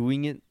it's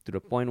doing it to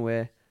the point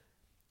where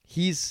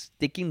he's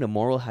taking the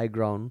moral high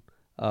ground.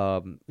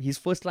 His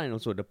first line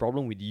also, the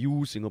problem with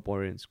you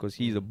Singaporeans, because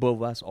he's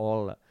above us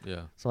all.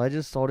 Yeah. So I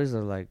just saw this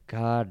as like,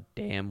 god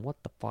damn,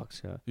 what the fuck,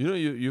 sir?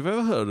 You've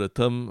ever heard of the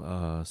term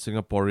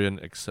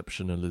Singaporean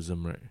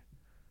exceptionalism, right?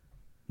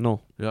 No.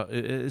 Yeah,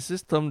 it's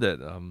this term that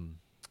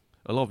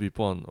a lot of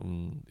people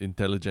on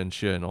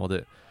intelligentsia and all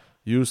that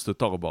used to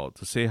talk about,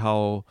 to say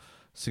how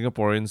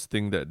Singaporeans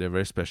think that they're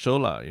very special,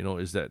 lah.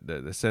 Is that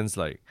the sense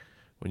like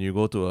when you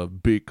go to a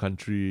big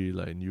country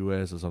like in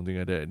US or something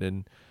like that, and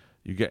then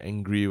you get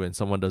angry when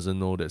someone doesn't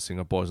know that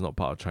Singapore is not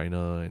part of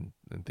China and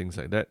things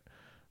like that.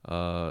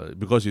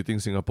 Because you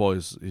think Singapore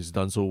is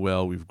done so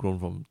well, we've grown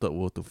from third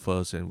world to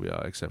first, and we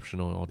are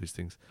exceptional and all these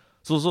things.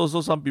 So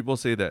some people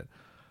say that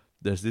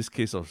there's this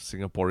case of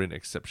Singaporean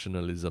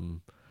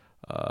exceptionalism,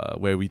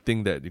 where we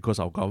think that because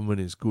our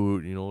government is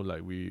good,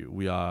 like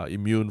we are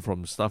immune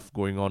from stuff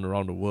going on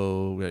around the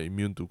world, we are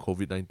immune to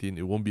COVID-19,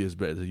 it won't be as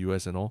bad as the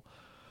US and all.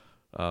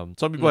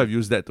 Some people have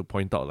used that to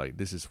point out like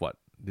this is what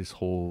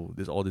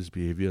all this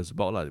behavior is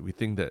about. Like we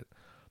think that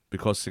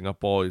because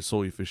Singapore is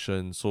so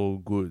efficient, so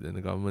good, and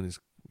the government is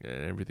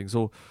and everything.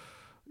 So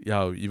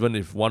yeah, even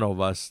if one of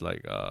us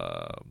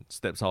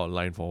steps out of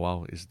line for a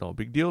while, it's not a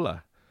big deal lah.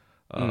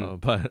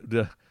 But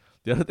the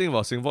other thing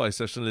about Singapore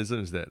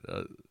exceptionalism is that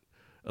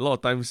a lot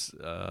of times,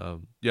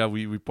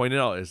 we pointed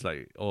out as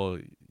like,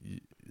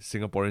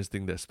 Singaporeans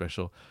think they're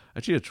special.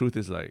 Actually, the truth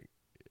is like,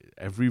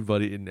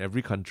 everybody in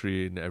every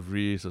country, in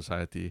every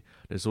society,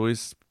 there's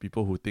always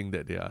people who think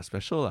that they are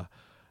special lah.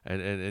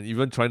 And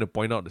even trying to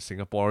point out the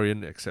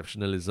Singaporean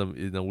exceptionalism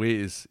in a way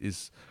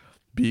is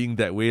being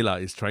that way lah.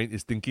 Is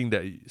thinking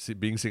that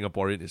being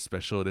Singaporean is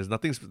special. There's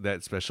nothing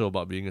that special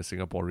about being a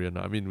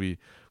Singaporean. I mean, we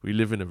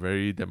live in a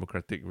very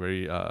democratic,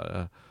 very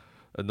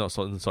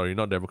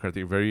not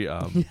democratic, very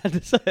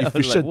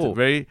efficient, like,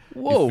 very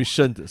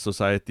efficient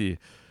society.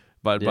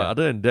 But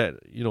other than that,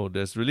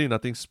 there's really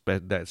nothing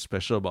that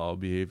special about our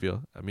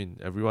behavior. I mean,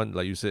 everyone,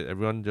 like you said,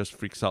 everyone just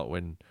freaks out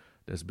when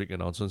there's big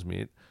announcements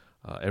made.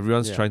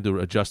 Everyone's trying to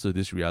adjust to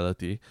this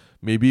reality.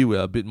 Maybe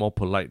we're a bit more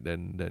polite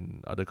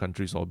than other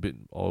countries,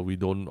 or we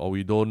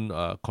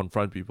don't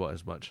confront people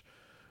as much.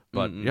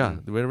 But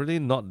we're really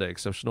not that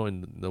exceptional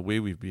in the way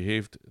we've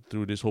behaved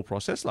through this whole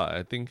process lah.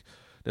 I think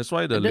that's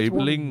why the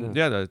labeling,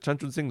 the Chan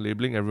Chun Sing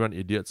labeling everyone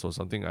idiots or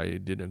something, I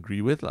didn't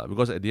agree with lah.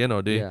 Because at the end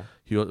of the day,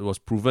 it was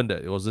proven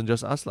that it wasn't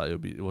just us lah.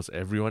 It was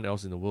everyone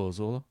else in the world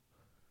also.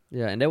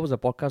 Yeah, and that was a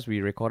podcast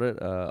we recorded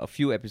a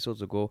few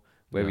episodes ago,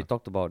 where we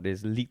talked about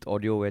this leaked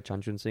audio where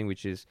Chan Chun Sing,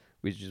 which is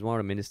one of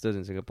the ministers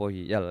in Singapore,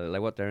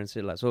 like what Terence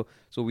said, so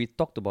we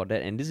talked about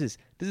that, and this is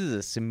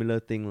a similar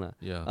thing,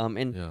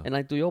 and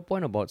like to your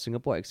point about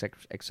Singapore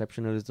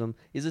exceptionalism,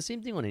 it's the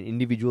same thing on an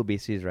individual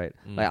basis, right?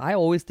 Like I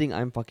always think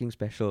I'm fucking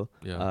special,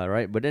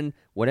 right? But then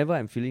whatever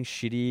I'm feeling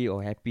shitty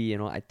or happy,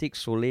 I take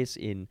solace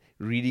in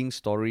reading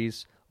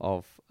stories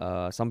of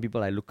some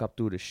people I look up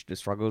to, the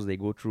struggles they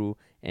go through,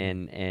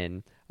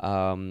 and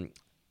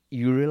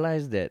you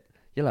realize that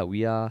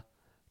we are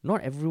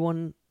not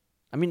everyone.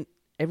 I mean,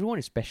 everyone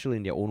is special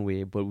in their own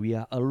way, but we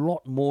are a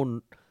lot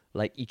more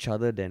like each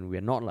other than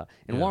we're not, lah.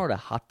 And one of the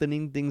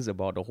heartening things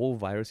about the whole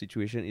virus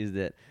situation is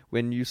that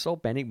when you saw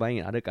panic buying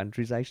in other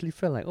countries, I actually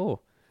felt like,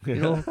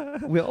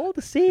 we're all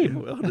the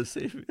same. We're all the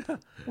same.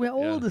 We're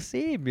all the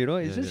same.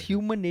 It's just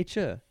human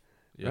nature,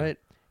 right?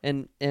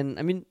 And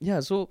I mean,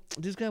 so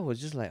this guy was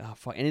just like,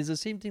 fuck. And it's the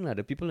same thing, like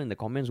the people in the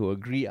comments who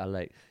agree are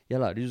like,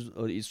 this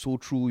is so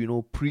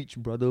true, preach,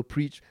 brother,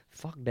 preach.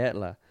 Fuck that,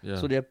 lah.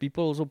 So there are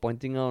people also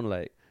pointing out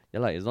like,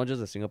 it's not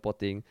just a Singapore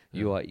thing.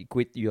 You are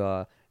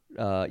equating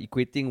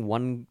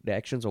the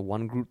actions of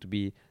one group to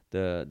be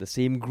the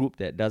same group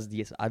that does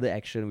this other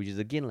action, which is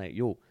again like,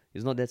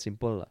 it's not that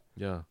simple, lah.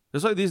 Yeah.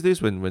 That's why these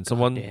days when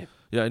someone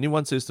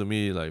anyone says to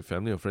me, like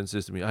family or friends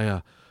says to me,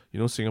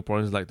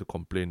 Singaporeans like to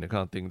complain, that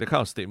kind of thing, that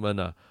kind of statement.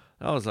 I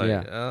was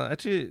like,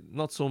 actually,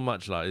 not so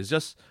much. It's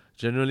just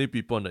generally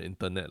people on the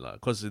internet.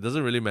 Because it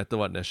doesn't really matter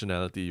what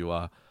nationality you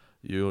are.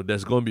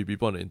 There's going to be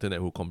people on the internet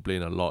who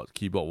complain a lot,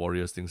 keyboard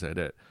warriors, things like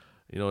that.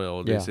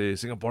 They say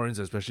Singaporeans,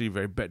 especially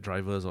very bad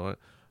drivers. Or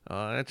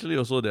actually,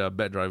 also, there are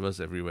bad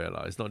drivers everywhere.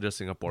 It's not just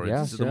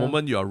Singaporeans. The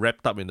moment you are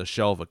wrapped up in the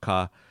shell of a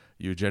car,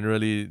 you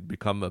generally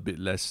become a bit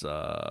less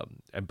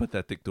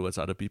empathetic towards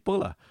other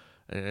people.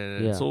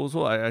 And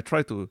so I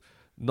try to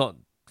not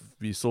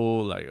be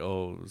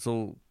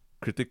so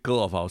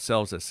critical of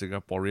ourselves as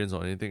Singaporeans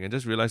or anything, and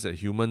just realize that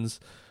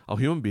our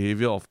human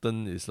behavior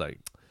often is like,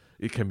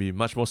 it can be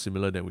much more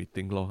similar than we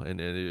think,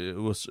 and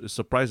it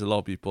surprised a lot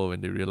of people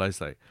when they realize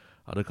like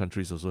other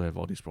countries also have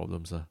all these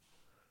problems.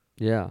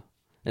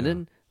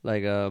 Then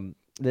like I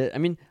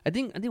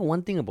think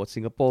one thing about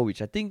Singapore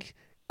which I think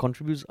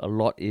contributes a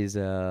lot is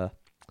the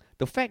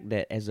fact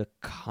that as a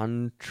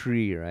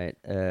country, right,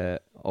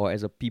 or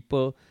as a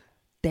people,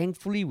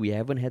 thankfully we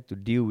haven't had to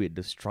deal with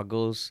the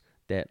struggles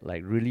that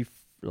like really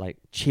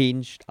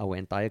changed our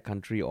entire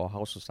country or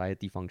how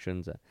society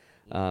functions.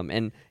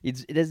 And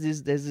there's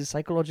this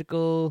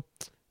psychological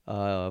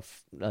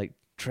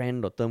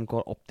trend or term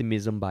called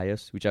optimism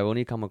bias, which I've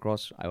only come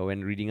across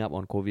when reading up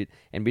on COVID.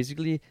 And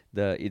basically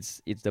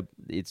it's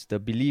the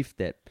belief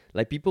that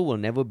like people will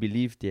never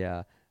believe they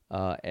are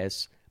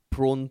as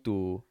prone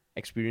to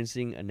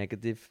experiencing a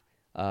negative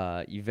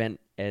event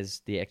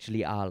as they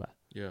actually are.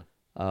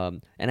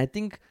 And I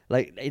think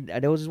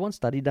there was one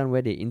study done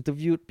where they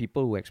interviewed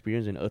people who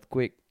experienced an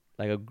earthquake,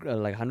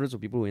 like hundreds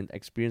of people who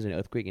experienced an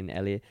earthquake in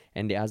LA,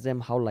 and they asked them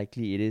how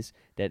likely it is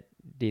that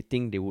they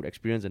think they would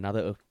experience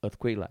another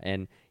earthquake,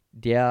 and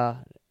they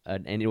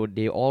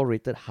all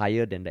rated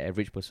higher than the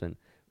average person,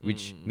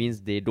 which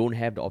means they don't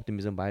have the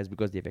optimism bias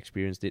because they've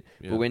experienced it.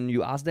 But when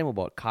you ask them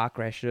about car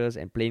crashes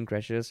and plane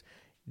crashes,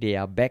 they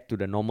are back to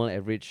the normal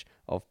average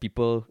of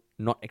people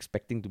not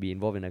expecting to be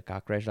involved in a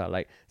car crash,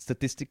 like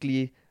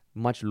statistically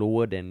much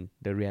lower than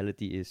the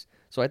reality is.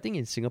 So I think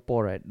in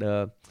Singapore, right,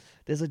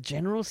 there's a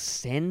general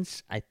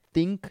sense, I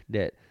think,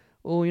 that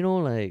we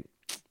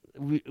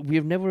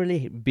have never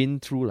really been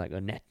through like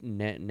a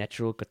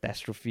natural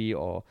catastrophe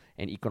or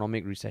an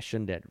economic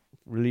recession that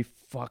really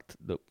fucked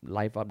the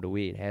life up the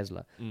way it has.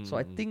 So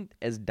I think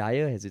as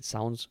dire as it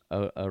sounds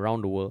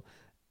around the world,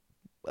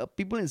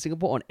 people in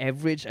Singapore on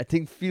average, I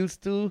think, feel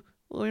still,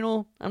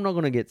 I'm not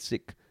going to get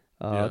sick.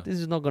 This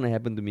is not going to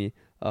happen to me.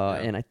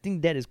 And I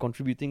think that is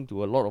contributing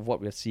to a lot of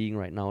what we're seeing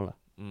right now.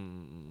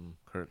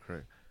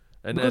 Correct.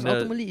 Because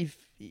ultimately,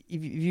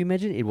 if you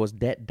imagine it was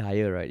that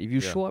dire, right? If you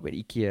show up at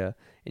IKEA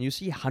and you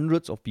see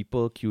hundreds of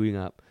people queuing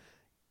up,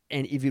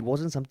 and if it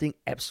wasn't something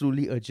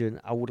absolutely urgent,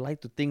 I would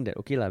like to think that,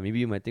 okay, maybe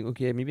you might think,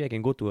 okay, maybe I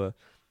can go to a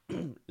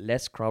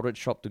less crowded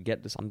shop to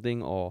get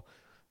something, or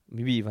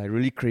maybe if I'm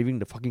really craving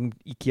the fucking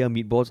IKEA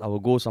meatballs, I will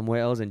go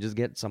somewhere else and just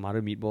get some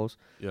other meatballs.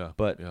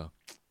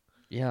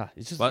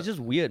 It's just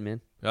weird,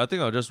 man. I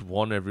think I'll just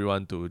warn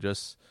everyone to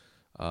just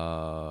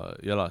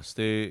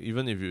stay,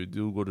 even if you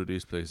do go to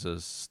these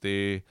places,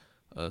 stay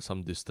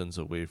some distance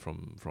away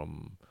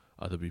from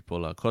other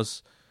people,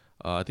 because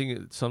I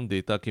think some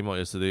data came out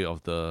yesterday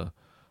of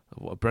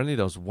apparently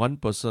there was one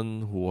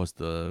person who was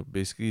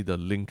basically the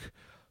link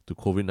to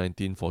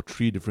COVID-19 for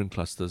 3 different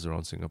clusters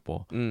around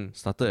Singapore.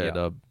 Started at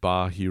a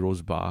bar,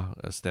 Heroes Bar,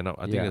 a stand-up,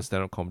 I think a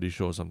stand-up comedy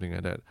show or something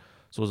like that.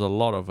 So there's a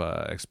lot of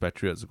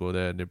expatriates go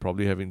there, and they're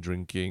probably having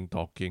drinking,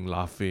 talking,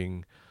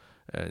 laughing,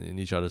 and in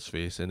each other's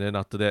face. And then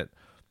after that,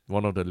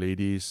 one of the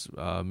ladies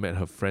met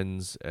her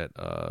friends at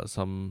her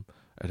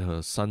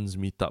son's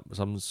meetup,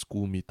 some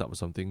school meetup or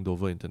something,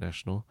 Dover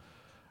International.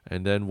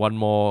 And then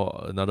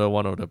another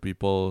one of the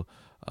people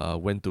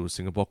went to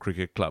Singapore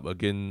Cricket Club,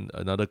 again,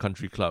 another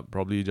country club,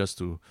 probably just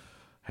to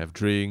have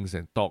drinks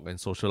and talk and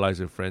socialize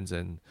with friends,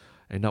 and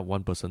end up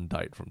one person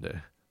died from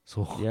there.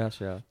 So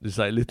it's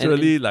like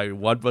literally like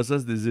one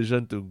person's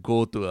decision to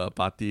go to a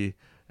party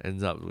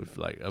ends up with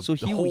like a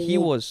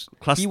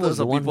clusters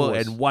of people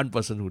and one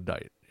person who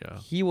died. Yeah.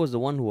 He was the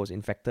one who was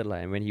infected,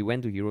 like, and when he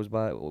went to Heroes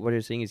Bar, what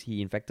you're saying is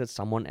he infected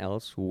someone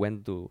else who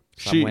went to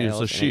somewhere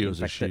else. It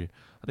was a she.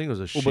 I think it was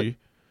a she. But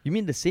you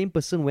mean the same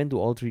person went to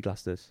all 3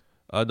 clusters?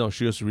 No,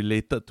 she was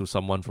related to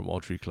someone from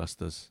all 3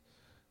 clusters.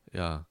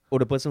 Yeah. Oh,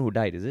 the person who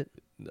died, is it?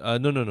 No.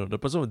 The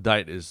person who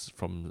died is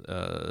from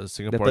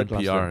Singaporean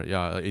PR.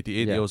 Yeah,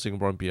 88-year-old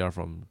Singaporean PR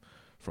from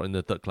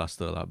the 3rd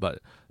cluster. But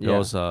there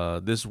was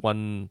this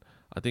one,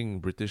 I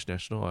think British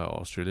national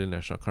or Australian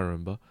national, I can't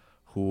remember,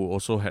 who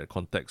also had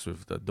contacts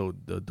with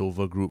the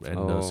Dover group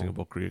and the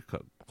Singapore Cricket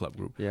Club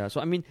group. Yeah, so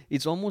I mean,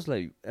 it's almost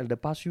like the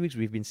past few weeks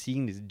we've been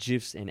seeing these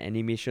GIFs and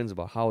animations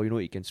about how,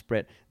 it can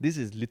spread. This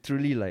is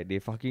literally like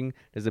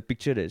there's a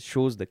picture that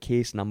shows the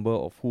case number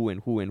of who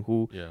and who and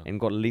who and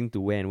got linked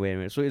to where and where and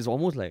where. So it's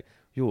almost like,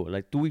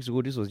 like 2 weeks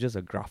ago this was just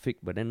a graphic,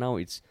 but then now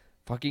it's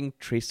fucking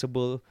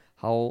traceable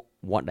how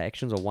what the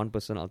actions of one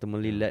person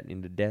ultimately led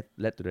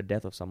to the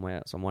death of someone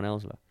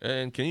else.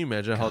 And can you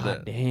imagine how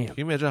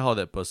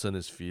that person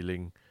is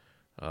feeling?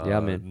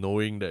 Man.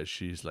 Knowing that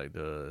she's like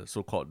the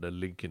so-called the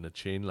link in the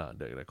chain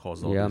that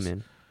caused all this.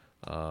 Man.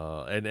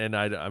 And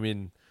I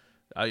mean,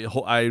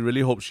 I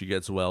really hope she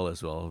gets well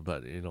as well.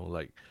 But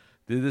like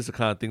this is the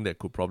kind of thing that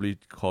could probably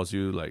cause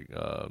you like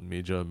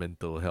major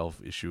mental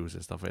health issues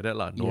and stuff like that,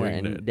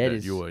 knowing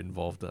that you were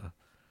involved.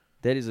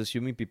 That is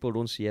assuming people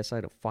don't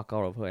CSI the fuck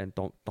out of her and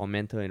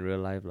torment her in real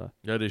life.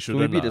 Yeah, they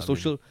shouldn't. So maybe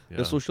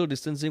the social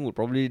distancing would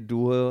probably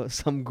do her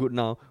some good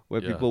now, where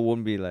people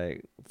won't be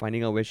like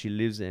finding out where she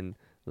lives and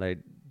like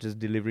just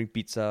delivering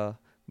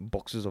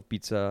boxes of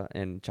pizza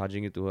and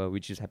charging it to her,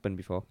 which has happened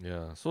before.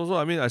 Yeah. So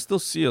I mean, I still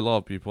see a lot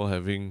of people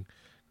having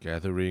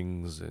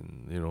gatherings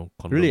and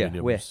condominiums.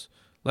 Really? Where?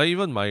 Like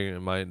even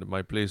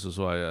my place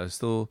also, I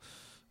still.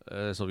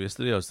 So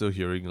yesterday I was still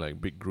hearing like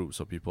big groups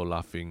of people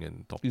laughing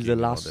and talking. It's the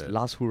last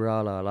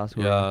hurrah last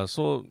hurrah. Yeah,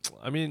 so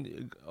I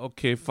mean,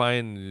 okay,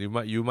 fine.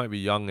 You might be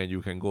young and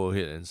you can go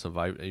ahead and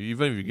survive.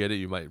 Even if you get it,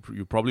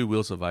 you probably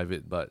will survive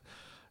it. But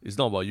it's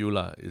not about you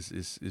lah.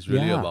 It's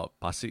really about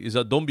passing.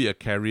 Don't be a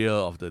carrier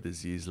of the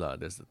disease lah.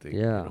 That's the thing.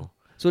 Yeah.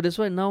 So that's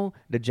why now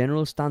the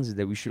general stance is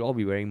that we should all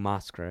be wearing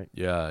masks, right?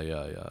 Yeah.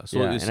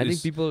 So and I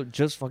think people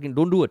just fucking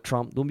don't do a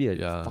Trump. Don't be a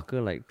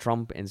fucker like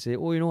Trump and say,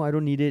 oh, I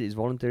don't need it. It's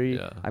voluntary.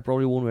 Yeah. I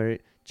probably won't wear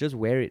it. Just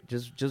wear it.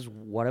 Just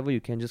whatever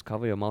you can. Just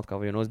cover your mouth,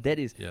 cover your nose. That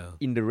is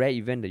in the rare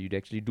event that you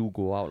actually do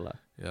go out lah.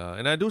 Yeah,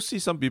 and I do see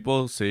some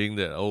people saying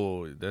that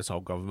that's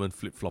our government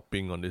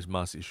flip-flopping on this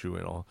mask issue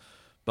and all.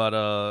 But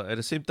at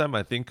the same time,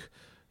 I think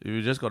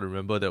you just got to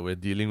remember that we're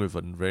dealing with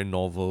a very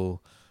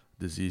novel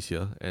disease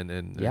here, and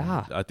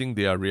I think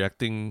they are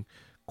reacting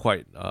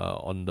quite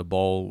on the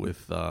ball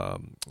with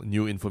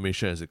new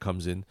information as it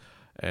comes in,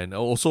 and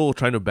also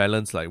trying to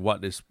balance like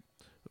what's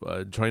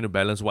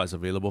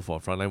available for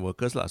frontline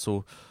workers lah.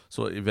 So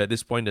if at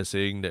this point they're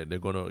saying that they're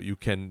gonna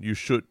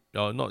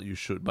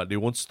but they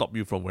won't stop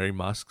you from wearing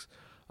masks.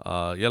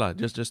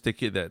 Just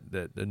take it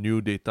that the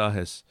new data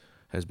has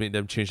made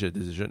them change their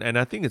decision, and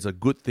I think it's a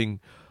good thing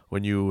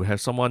when you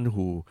have someone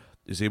who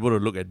is able to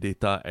look at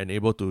data and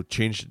able to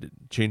change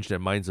their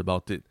minds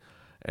about it,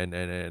 and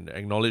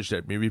acknowledge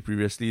that maybe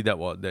previously that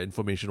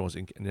information was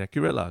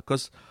inaccurate lah.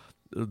 Because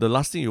the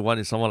last thing you want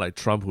is someone like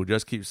Trump who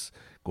just keeps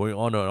going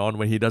on and on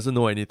when he doesn't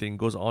know anything,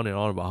 goes on and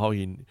on about how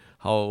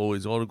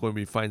it's all going to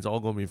be fine, it's all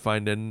going to be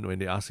fine. Then when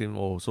they ask him,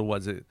 so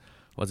what's it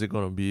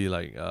going to be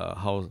like?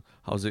 How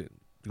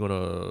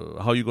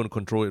are you going to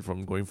control it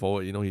from going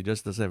forward? He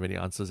just doesn't have any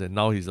answers, and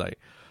now he's like.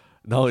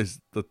 Now it's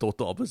the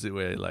total opposite,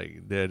 where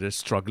like they're just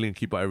struggling to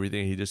keep up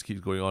everything. He just keeps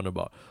going on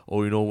about,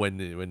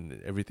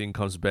 when everything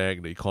comes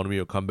back, the economy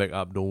will come back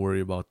up. Don't worry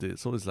about it.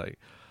 So it's like,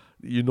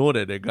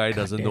 that guy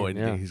doesn't know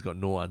anything. Yeah. He's got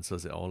no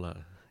answers at all.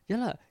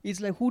 Yeah,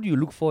 it's like, who do you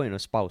look for in a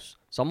spouse?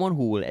 Someone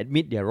who will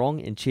admit they're wrong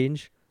and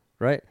change,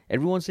 right?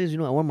 Everyone says, I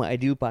want my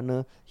ideal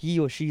partner. He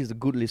or she is a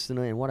good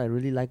listener, and what I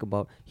really like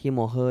about him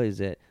or her is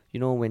that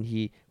when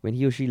he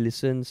or she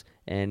listens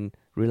and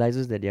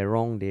realizes that they're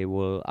wrong, they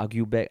will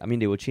argue back. I mean,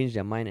 they will change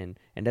their mind,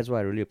 and that's what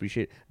I really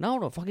appreciate. Now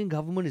the fucking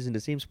government is in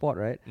the same spot,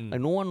 right? Like,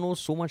 no one knows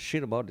so much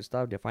shit about this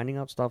stuff. They're finding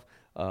out stuff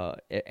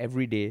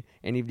every day,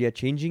 and if they're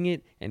changing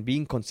it and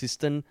being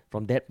consistent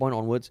from that point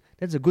onwards,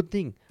 that's a good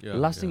thing. The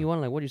last thing you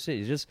want, like what you said,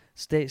 is just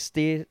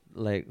stay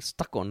like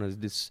stuck on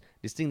this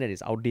thing that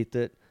is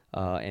outdated,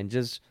 and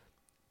just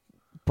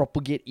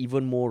propagate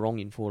even more wrong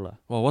info lah.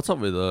 Well, what's up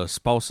with the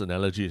spouse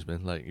analogies,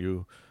 man? Like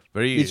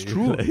it's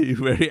true. You're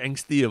very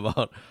angsty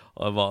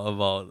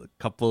about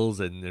couples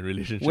and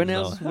relationships. When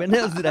else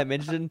did I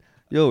mention?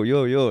 Yo,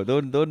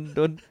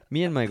 don't.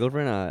 Me and my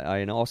girlfriend are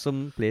in an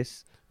awesome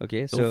place.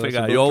 Okay,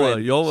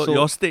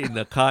 y'all stay in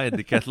the car in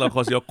Decathlon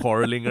because you're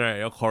quarreling,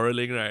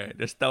 right?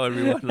 Just tell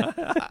everyone lah.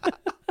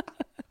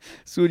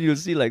 Soon you'll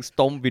see like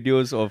storm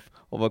videos of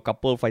a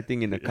couple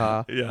fighting in the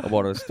car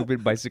about a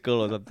stupid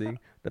bicycle or something.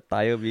 The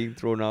tire being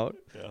thrown out.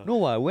 Yeah.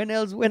 No, when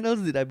else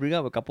did I bring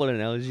up a couple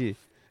analogy?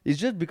 It's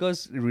just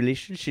because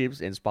relationships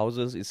and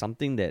spouses is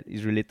something that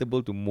is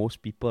relatable to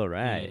most people,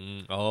 right?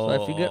 Oh, So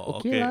I figured,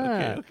 okay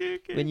lah.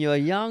 okay. When you're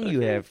young,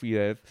 Okay.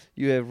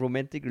 you have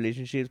romantic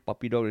relationships,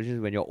 puppy dog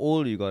relationships. When you're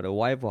old, you got a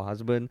wife or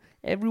husband.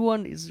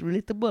 Everyone is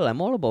relatable.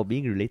 I'm all about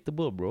being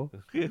relatable, bro.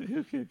 Okay.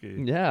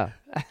 Yeah.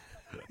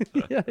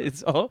 Yeah,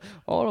 it's all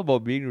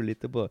about being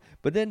relatable.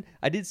 But then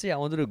I did say I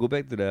wanted to go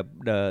back to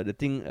the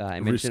thing I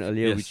mentioned Risk,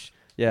 earlier, yes. which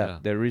Yeah.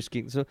 the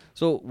risking.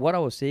 So what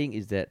I was saying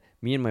is that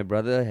me and my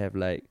brother have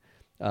like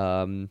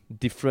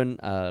different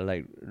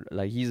like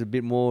he's a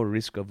bit more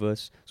risk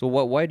averse. So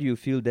why do you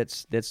feel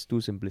that's too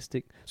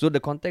simplistic? So the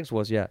context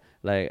was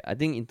like I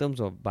think in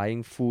terms of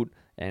buying food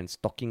and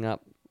stocking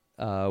up,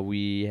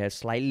 we have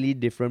slightly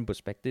different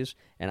perspectives,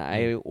 and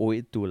I owe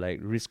it to like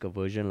risk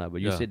aversion lah.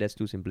 But you Yeah. said that's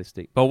too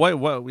simplistic. But what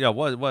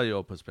are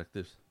your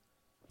perspectives?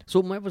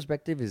 So my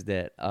perspective is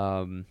that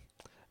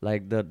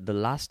like the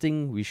last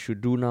thing we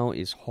should do now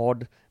is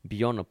hoard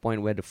beyond a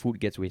point where the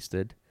food gets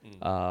wasted.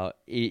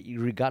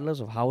 Regardless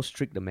of how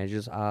strict the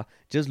measures are,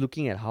 just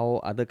looking at how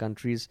other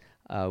countries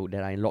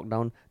that are in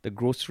lockdown, the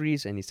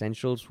groceries and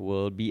essentials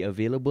will be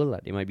available.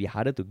 They might be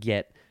harder to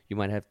get. You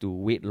might have to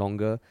wait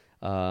longer,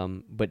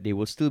 but they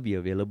will still be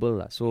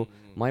available. So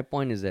my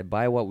point is that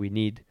buy what we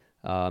need,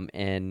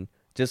 and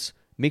just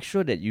make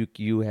sure that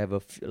you have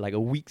like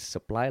a week's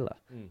supply,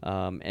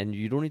 and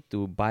you don't need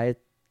to buy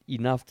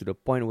enough to the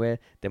point where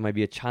there might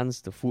be a chance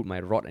the food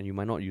might rot and you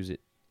might not use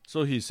it.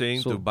 So he's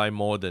saying to buy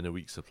more than a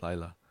week's supply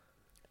lah.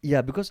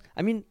 Yeah, because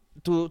I mean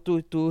to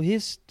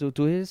his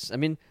I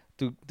mean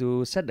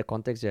to set the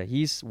context here,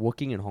 he's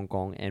working in Hong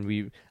Kong,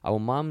 and our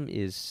mom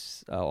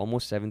is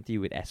almost 70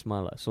 with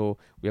asthma lah. So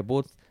we are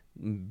both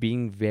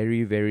being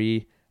very,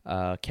 very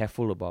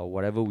careful about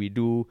whatever we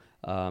do,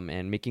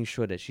 and making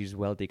sure that she's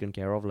well taken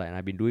care of, and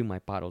I've been doing my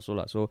part also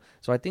lah. So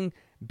I think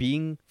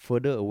being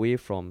further away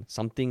from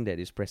something that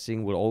is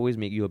pressing will always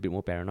make you a bit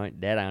more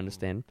paranoid. That I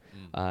understand.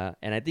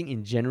 And I think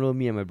in general,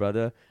 me and my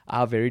brother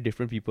are very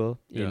different people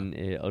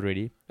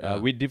already,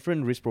 with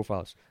different risk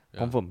profiles.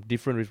 Confirm,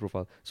 different risk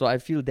profile. So I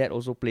feel that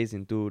also plays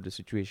into the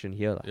situation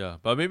here lah. Yeah,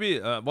 but maybe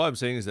what I'm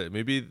saying is that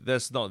maybe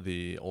that's not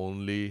the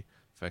only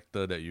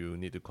factor that you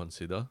need to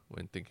consider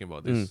when thinking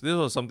about this. This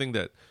was something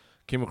that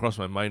came across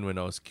my mind when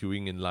I was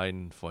queuing in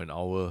line for an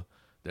hour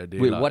that day.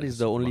 Wait, what is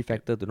the only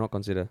factor to not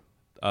consider?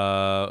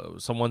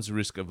 Someone's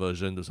risk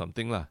aversion to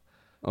something lah.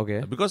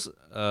 Okay. Because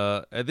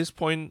at this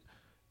point,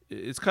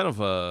 it's kind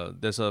of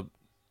there's a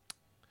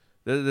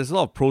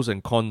lot of pros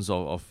and cons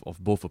of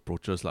both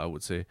approaches lah, I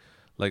would say.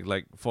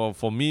 Like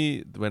for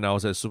me, when I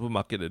was at the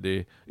supermarket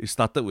today, it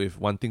started with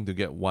wanting to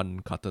get one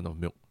carton of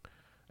milk,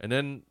 and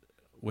then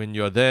when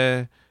you're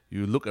there,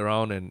 you look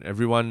around and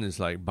everyone is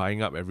like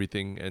buying up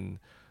everything, and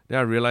then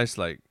I realized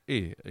like,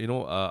 hey,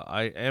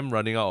 I am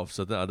running out of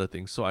certain other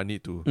things, so I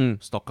need to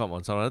stock up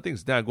on some other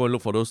things. Then I go and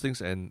look for those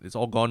things, and it's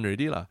all gone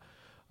already lah.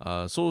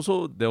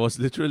 So there was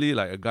literally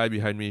like a guy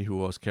behind me who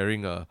was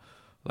carrying a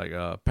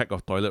pack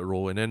of toilet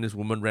roll, and then this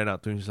woman ran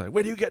up to him. She's like,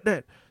 "Where do you get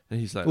that?" And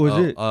he's like,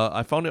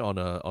 I found it on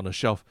a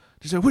shelf.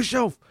 She said, "Which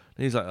shelf?"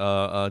 And he's like,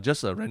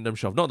 just a random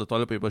shelf, not the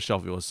toilet paper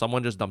shelf. It was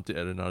someone just dumped it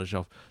at another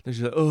shelf. Then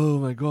she's like, "Oh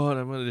my god!"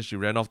 And then she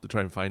ran off to try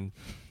and find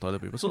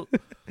toilet paper. So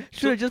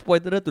should have just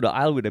pointed her to the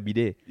aisle with a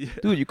bidet. Yeah.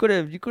 Dude, you could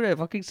have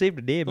fucking saved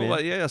the day, man.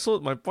 But yeah. So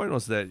my point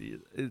was that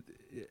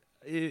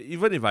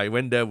even if I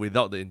went there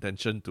without the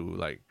intention to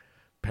like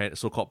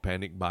so-called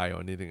panic buy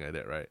or anything like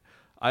that, right?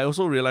 I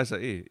also realized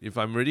that, hey, if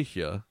I'm already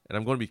here and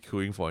I'm going to be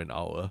queuing for an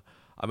hour,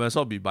 I might as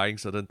well be buying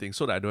certain things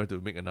so that I don't have to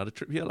make another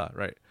trip here,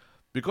 right?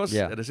 Because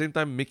at the same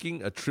time,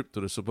 making a trip to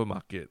the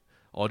supermarket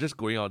or just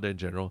going out there in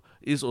general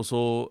is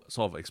also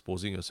sort of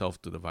exposing yourself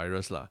to the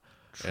virus, lah.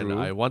 And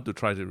I want to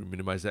try to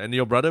minimize that. And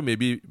your brother may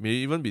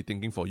even be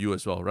thinking for you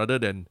as well, rather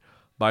than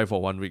buy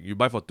for 1 week. You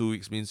buy for 2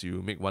 weeks means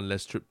you make one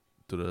less trip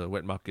to the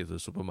wet market, to the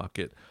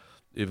supermarket.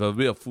 If a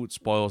bit of food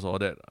spoils or all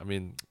that, I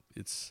mean,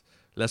 it's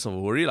less of a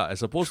worry lah,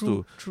 as opposed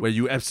to where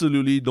you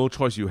absolutely no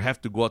choice, you have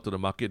to go out to the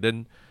market,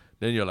 then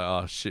you're like,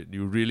 oh shit,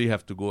 you really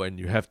have to go and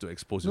you have to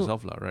expose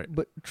yourself lah, right?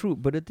 But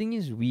the thing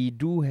is, we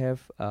do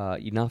have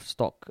enough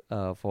stock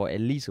for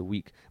at least a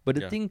week. But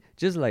the thing,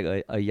 just like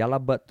a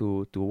yalabat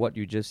to what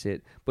you just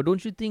said, but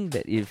don't you think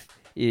that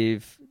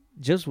if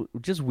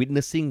just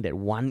witnessing that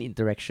one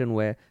interaction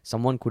where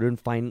someone couldn't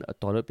find a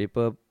toilet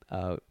paper,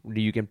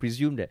 you can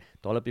presume that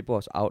toilet paper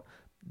was out,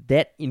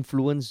 that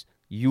influenced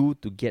you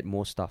to get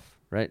more stuff,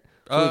 right?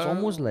 So it's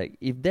almost like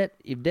if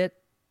that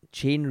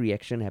chain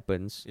reaction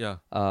happens,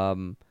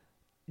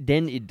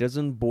 then it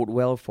doesn't bode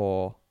well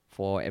for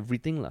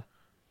everything lah.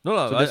 No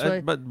lah,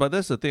 so but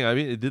that's the thing. I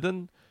mean, it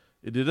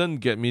didn't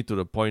get me to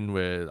the point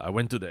where I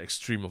went to the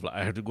extreme of like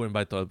I have to go and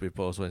buy toilet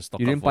paper also and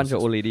stock. You didn't punch an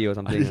old lady or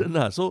something. I didn't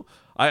lah. So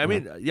I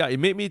mean, it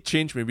made me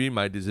change maybe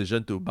my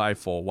decision to buy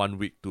for 1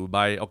 week. To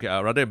buy, okay,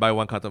 I'd rather buy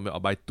one carton milk,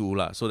 I'll buy two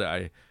lah, so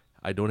that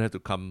I don't have to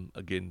come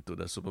again to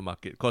the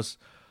supermarket. Because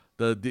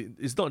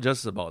it's not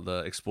just about the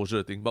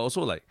exposure thing, but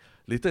also like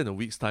later in a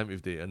week's time,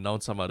 if they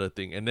announce some other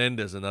thing and then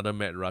there's another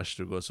mad rush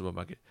to go to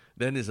supermarket,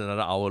 then it's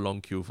another hour-long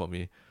queue for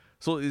me.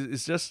 So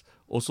it's just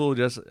also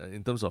just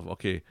in terms of,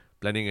 okay,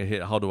 planning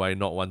ahead. How do I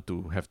not want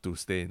to have to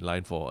stay in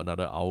line for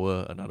another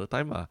hour, another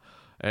time?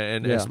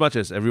 And as much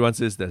as everyone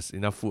says there's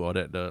enough food or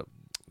that,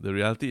 the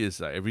reality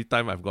is every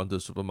time I've gone to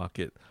the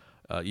supermarket,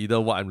 either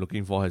what I'm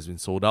looking for has been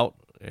sold out,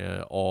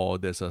 or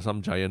there's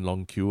some giant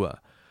long queue.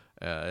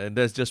 And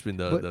that's just been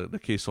the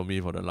case for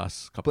me for the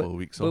last couple of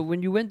weeks. But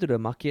when you went to the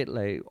market,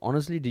 like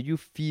honestly, did you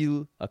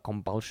feel a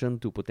compulsion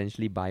to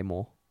potentially buy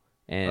more?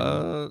 And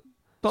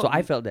so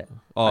I felt that.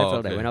 I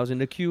felt that when I was in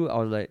the queue, I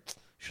was like,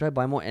 should I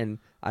buy more? And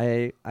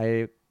I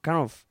kind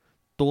of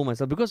told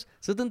myself, because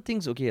certain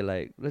things, okay,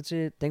 like let's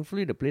say,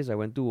 thankfully the place I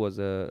went to was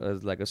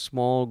like a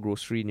small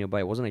grocery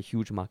nearby. It wasn't a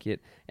huge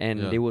market,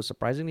 and they were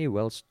surprisingly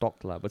well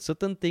stocked lah. But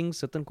certain things,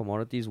 certain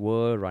commodities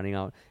were running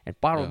out, and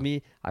part of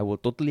me, I will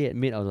totally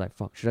admit, I was like,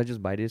 fuck, should I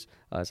just buy this?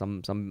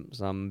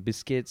 Some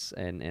biscuits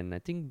and I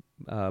think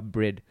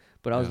bread.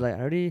 But I was like, I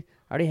already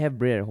have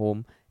bread at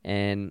home,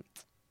 and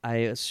I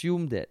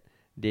assumed that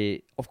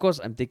of course,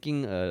 I'm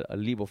taking a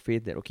leap of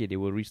faith that, okay, they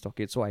will restock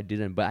it, so I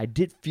didn't. But I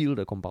did feel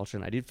the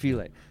compulsion. I did feel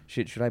like,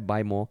 shit, should I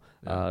buy more?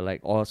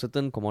 Or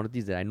certain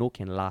commodities that I know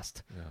can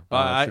last. Should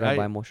I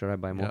buy more? Should I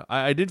buy more? Yeah,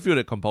 I did feel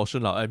that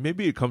compulsion. And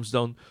maybe it comes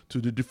down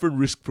to the different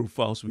risk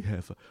profiles we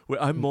have.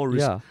 Where I'm more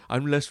risk,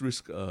 I'm less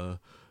risk.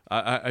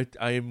 I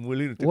am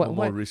willing to take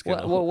more risk.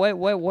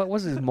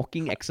 What's this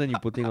mocking accent you're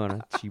putting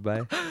on,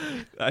 Chibai?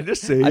 I'm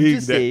just saying. I'm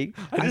saying.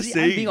 I'm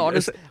being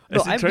honest.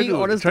 I'm being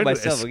honest to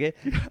myself, okay?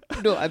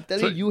 No, I'm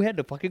telling you had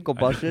the fucking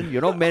compulsion.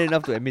 You're not man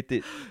enough to admit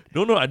it.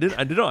 No, I did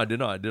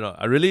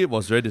not. I really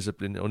was very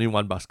disciplined. Only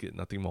one basket,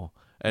 nothing more.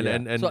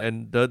 And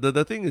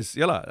the thing is,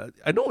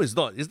 I know it's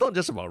not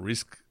just about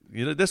risk.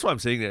 That's what I'm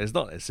saying. That it's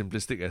not as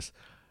simplistic as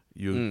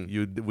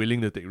you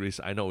willing to take risks.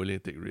 I'm not willing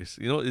to take risks.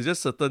 It's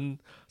just certain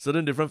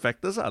different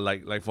factors.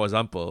 Like for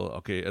example,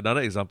 okay,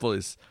 another example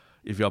is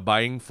if you're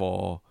buying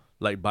for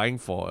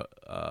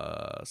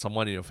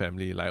someone in your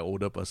family, like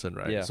older person,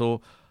 right? Yeah.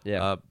 So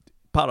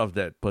part of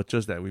that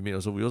purchase that we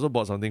made, we also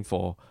bought something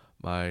for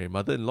my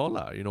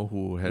mother-in-law,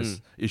 who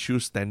has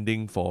issues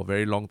standing for a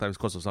very long time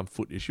because of some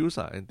food issues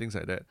and things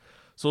like that.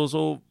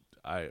 So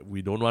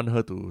we don't want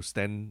her to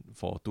stand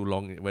for too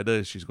long,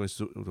 whether she's going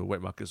to the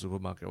wet market,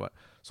 supermarket, what.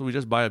 So we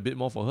just buy a bit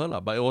more for her,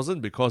 but it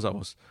wasn't because I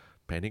was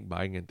panic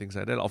buying and things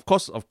like that. Of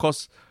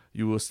course,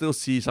 you will still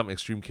see some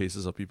extreme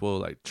cases of people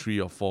like 3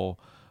 or 4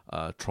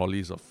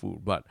 trolleys of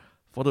food, but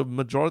for the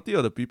majority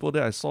of the people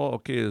there, I saw,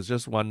 okay, it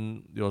was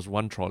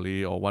one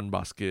trolley or one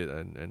basket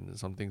and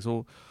something.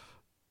 So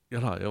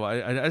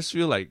I just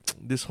feel like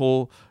this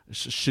whole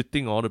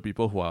shitting all the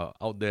people who are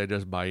out there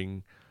just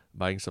buying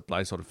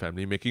supplies for the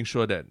family, making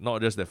sure that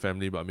not just their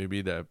family but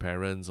maybe their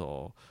parents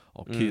or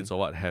kids or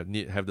what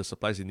have the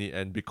supplies they need,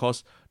 and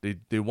because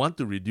they want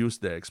to reduce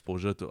their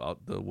exposure to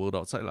the world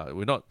outside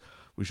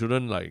we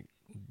shouldn't like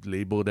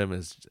label them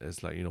as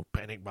like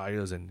panic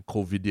buyers and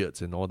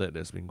COVIDiots and all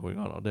that's been going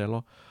on out there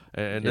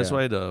and that's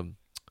why when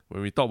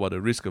we talk about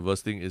the risk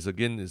averse thing is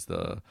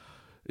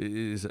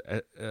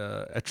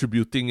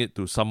attributing it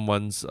to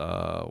someone's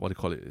what do you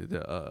call it,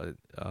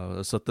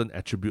 a certain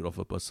attribute of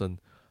a person,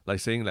 like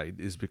saying like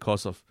it's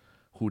because of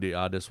who they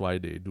are, that's why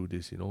they do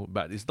this,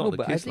 but it's not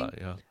the case.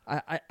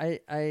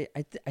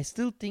 I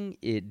still think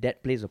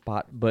that plays a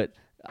part, but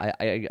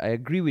I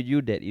agree with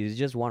you that it is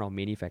just one of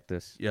many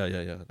factors.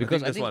 Yeah.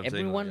 Because I think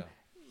everyone,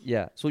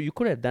 so you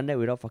could have done that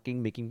without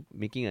fucking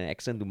making an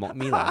accent to mock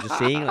me,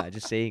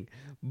 just saying.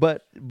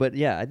 But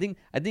yeah, I think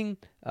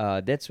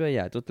that's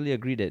where I totally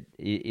agree that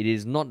it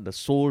is not the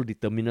sole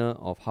determiner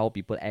of how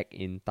people act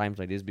in times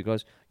like this,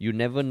 because you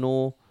never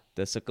know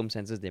the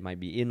circumstances they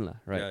might be in,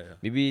 right? Yeah.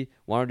 Maybe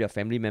one of their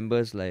family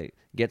members like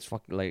gets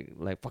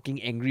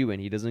fucking angry when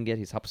he doesn't get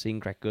his Hap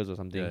Sing crackers or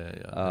something.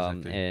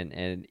 Exactly.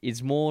 And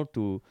it's more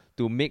to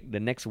make the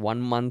next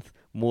 1 month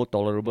more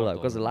tolerable,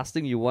 because the last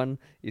thing you want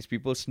is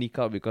people sneak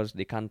out because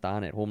they can't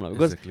tahan at home,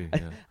 because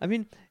I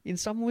mean, in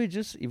some way,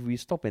 just if we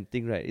stop and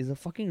think, right, it's a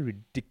fucking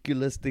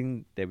ridiculous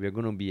thing that we're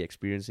going to be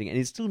experiencing, and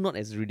it's still not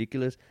as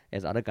ridiculous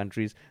as other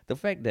countries. The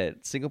fact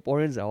that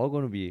Singaporeans are all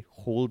going to be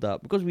holed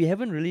up, because we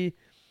haven't really,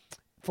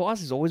 for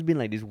us, it's always been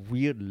like this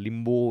weird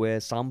limbo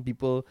where some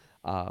people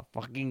are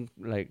fucking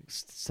like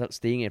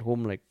staying at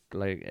home like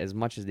as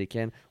much as they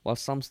can, while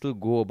some still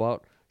go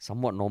about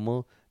somewhat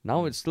normal.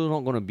 Now it's still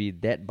not going to be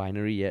that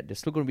binary yet. There's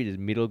still going to be this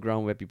middle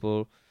ground where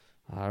people,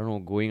 I don't know,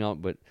 going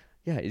out. But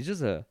yeah, it's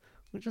just a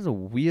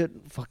weird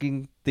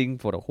fucking thing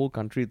for the whole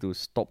country to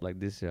stop like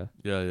this. Yeah.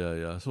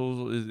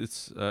 So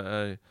it's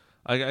I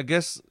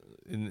guess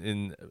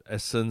in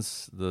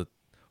essence,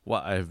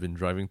 what I have been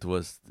driving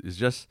towards is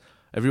just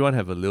everyone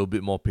have a little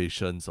bit more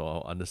patience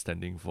or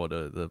understanding for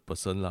the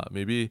person lah.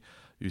 Maybe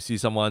you see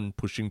someone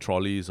pushing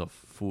trolleys of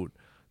food,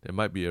 there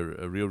might be a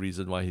real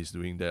reason why he's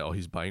doing that, or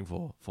he's buying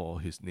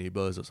for his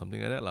neighbors or something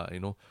like that lah.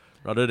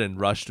 Rather than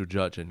rush to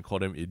judge and call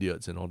them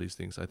idiots and all these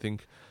things. I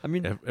think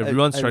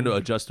everyone's trying to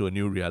adjust to a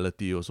new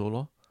reality also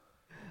lor.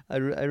 I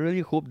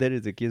really hope that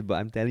is the case, but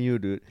I'm telling you,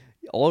 dude,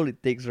 all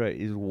it takes, right,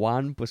 is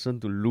one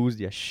person to lose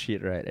their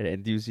shit, right, at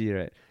NTUC,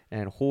 right,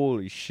 and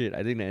holy shit,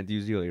 I think the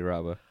NTUC will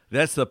erupt.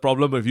 That's the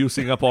problem with you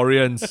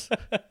Singaporeans.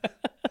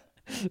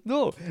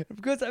 No,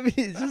 because I mean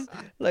it's just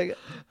like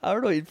I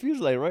don't know. It feels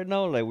like right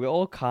now, like we're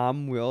all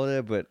calm, we're all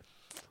there, but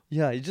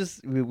yeah, it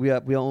just we're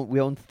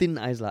on thin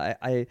ice, like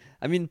I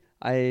mean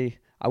I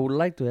would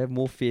like to have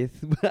more faith,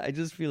 but I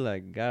just feel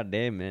like god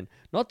damn, man.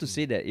 Not to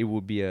say that it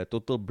would be a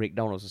total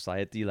breakdown of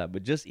society, like,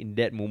 but just in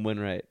that moment,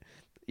 right?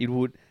 It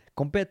would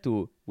compared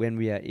to when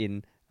we are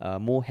in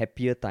more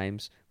happier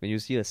times when you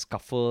see a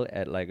scuffle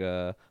at like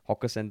a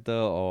hawker center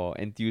or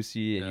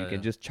NTUC and you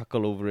can just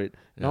chuckle over it.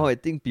 Now I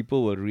think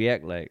people will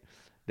react like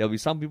there'll be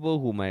some people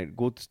who might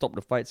go to stop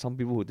the fight. Some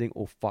people who think,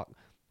 oh fuck,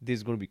 this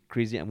is gonna be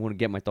crazy. I'm gonna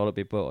get my toilet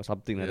paper or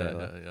something like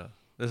that. Yeah.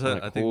 That's why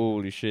like, I think.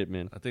 Holy shit,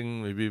 man. I think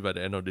maybe by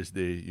the end of this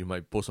day, you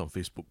might post on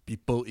Facebook,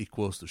 "People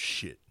equals to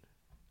shit."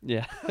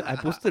 Yeah, I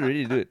posted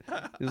already, dude.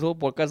 This whole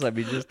podcast I've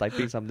been just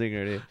typing something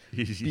already.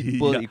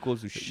 People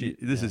equals to shit.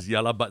 This is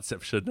Yala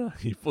Buttception.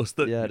 He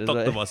posted, he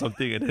talked about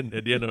something, and then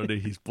at the end of the day,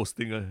 he's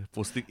posting it.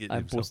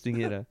 I'm posting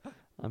it.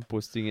 I'm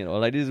posting it. Or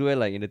like this is where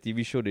like in the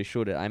TV show they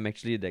show that I'm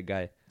actually that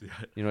guy.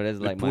 You know, that's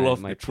like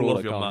my troll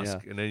account. Your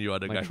mask, and then you are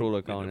the guy. My troll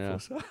account. Yeah.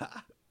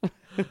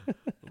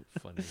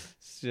 Funny.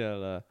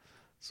 Yeah.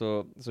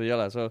 So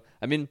yeah. So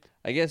I mean,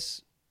 I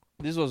guess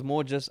this was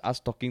more just us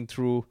talking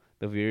through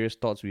the various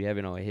thoughts we have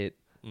in our head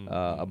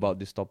about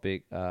this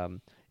topic.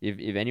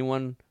 If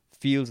anyone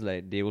feels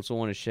like they also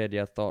want to share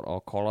their thought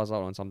or call us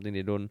out on something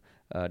they don't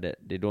that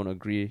they don't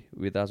agree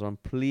with us on,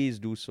 please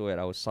do so at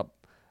our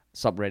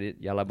subreddit,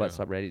 Yalabat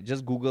subreddit.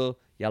 Just Google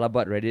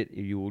Yalabat Reddit.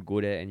 You would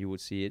go there and you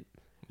would see it.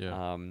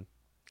 Yeah.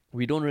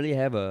 We don't really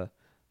have a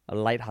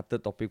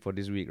light-hearted topic for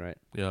this week, right?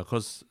 Yeah,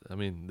 because I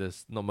mean,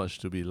 there's not much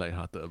to be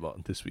light-hearted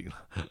about this week.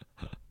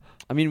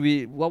 I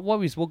mean, what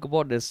we spoke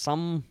about, there's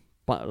some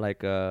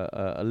like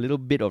a little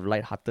bit of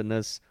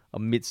lightheartedness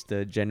amidst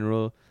the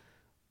general.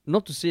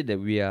 Not to say that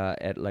we are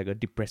at like a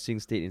depressing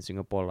state in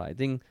Singapore. I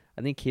think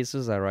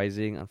cases are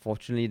rising.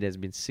 Unfortunately, there's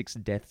been 6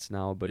 deaths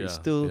now, but it's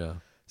still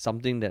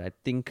something that I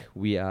think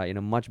we are in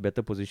a much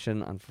better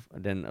position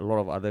than a lot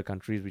of other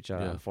countries, which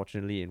are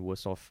unfortunately in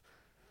worse off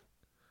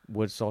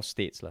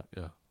states, lah.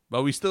 Yeah,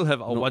 but we still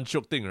have our one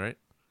choke thing, right?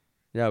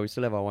 Yeah, we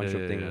still have our one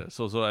choke thing. Yeah.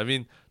 So I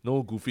mean,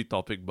 no goofy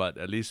topic, but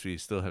at least we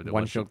still have the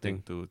one choke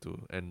thing to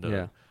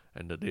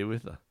end the day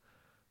with.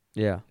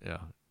 Yeah. Yeah.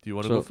 Do you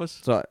want to go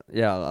first? So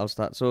yeah, I'll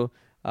start. So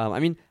I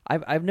mean,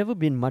 I've never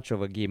been much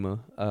of a gamer.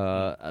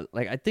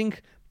 Like I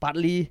think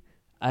partly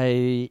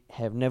I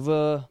have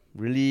never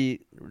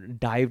really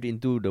dived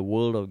into the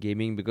world of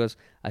gaming because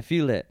I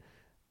feel that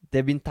there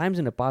have been times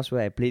in the past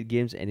where I played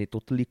games and it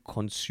totally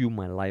consumed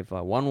my life.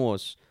 One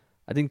was,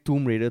 I think,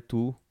 Tomb Raider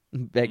 2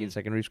 back in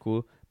secondary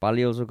school.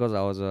 Partly also because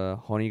I was a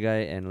horny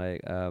guy and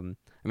like, I mean,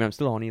 I'm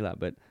still horny lah,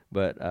 but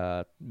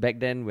back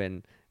then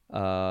when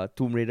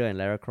Tomb Raider and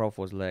Lara Croft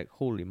was like,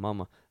 holy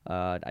mama,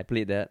 I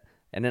played that.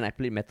 And then I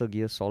played Metal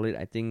Gear Solid,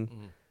 I think,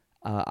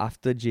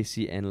 after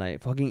JC, and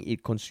like fucking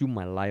it consumed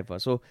my life.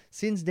 So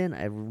since then,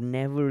 I've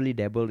never really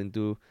dabbled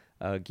into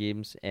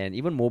games, and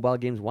even mobile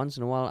games. Once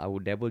in a while, I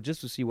would dabble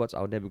just to see what's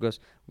out there because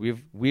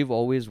we've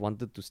always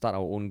wanted to start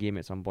our own game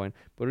at some point.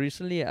 But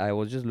recently, I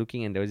was just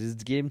looking, and there was this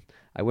game.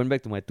 I went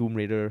back to my Tomb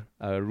Raider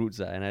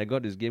roots, and I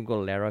got this game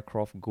called Lara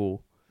Croft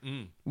Go,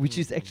 which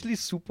is actually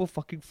super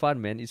fucking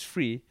fun, man. It's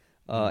free,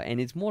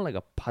 and it's more like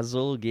a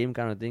puzzle game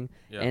kind of thing,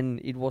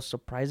 and it was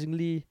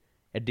surprisingly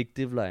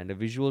addictive lah, and the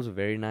visuals are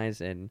very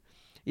nice, and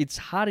it's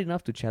hard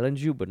enough to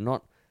challenge you but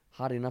not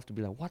hard enough to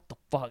be like what the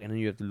fuck, and then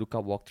you have to look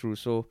up walkthrough.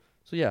 So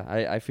yeah,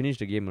 I finished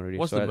the game already.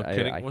 What's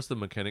the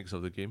mechanics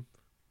of the game?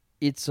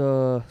 It's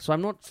so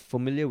I'm not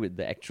familiar with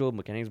the actual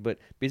mechanics, but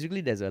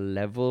basically there's a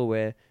level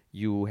where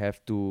you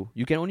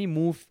can only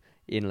move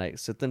in like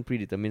certain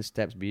predetermined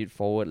steps, be it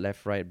forward,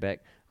 left, right,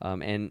 back,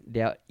 and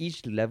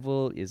each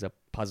level is a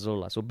puzzle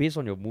lah. So based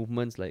on your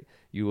movements, like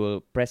you will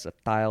press a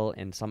tile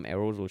and some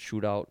arrows will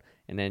shoot out,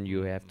 and then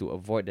you have to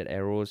avoid that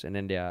arrows, and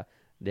then there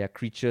are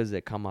creatures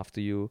that come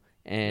after you,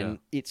 and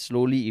it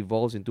slowly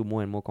evolves into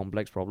more and more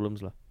complex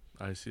problems lah.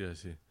 I see.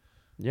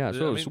 Yeah,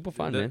 so super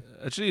fun, man.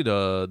 Actually,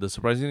 the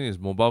surprising thing is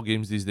mobile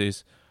games these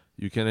days,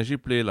 you can actually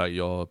play like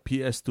your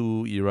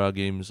PS2 era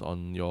games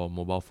on your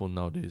mobile phone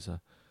nowadays.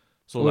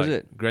 So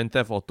like Grand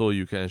Theft Auto,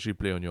 you can actually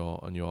play on your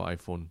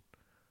iPhone.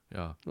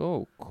 Yeah.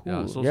 Oh, cool.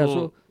 Yeah.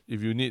 So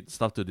if you need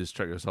stuff to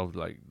distract yourself,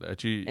 like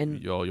actually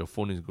your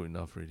phone is good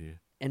enough already.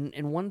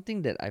 And one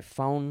thing that I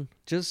found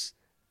just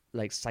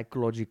like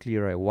psychologically,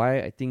 right, why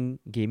I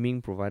think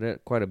gaming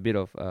provided quite a bit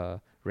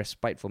of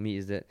respite for me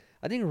is that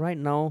I think right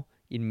now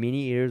in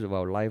many areas of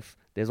our life,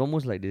 there's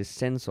almost like this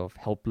sense of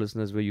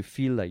helplessness where you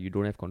feel like you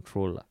don't have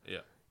control.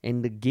 Yeah.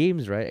 And the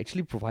games, right,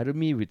 actually provided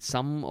me with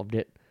some of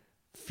that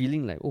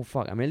feeling like, oh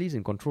fuck, I'm at least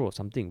in control of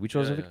something, which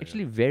was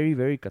actually very,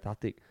 very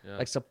cathartic.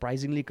 Like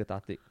surprisingly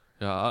cathartic.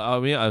 Yeah, I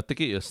mean, I'll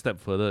take it a step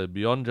further.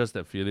 Beyond just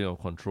that feeling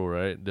of control,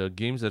 right? The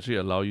games actually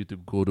allow you to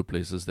go to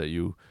places that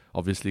you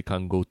obviously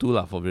can't go to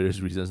lah for various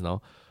reasons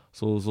now.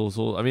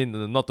 So I mean,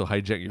 not to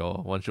hijack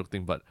your one-shot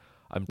thing, but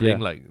I'm playing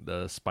like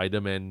the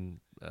Spider-Man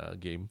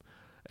game.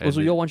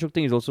 Also, your one-shot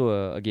thing is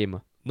also a game.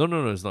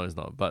 No, it's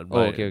not. But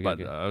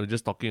I was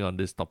just talking on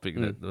this topic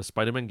that the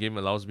Spider-Man game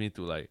allows me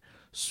to like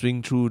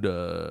swing through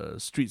the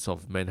streets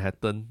of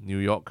Manhattan, New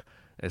York,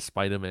 as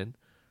Spider-Man.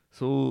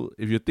 So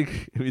if you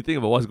think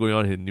about what's going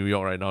on in New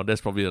York right now,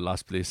 that's probably the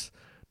last place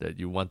that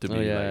you want to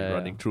be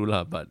running through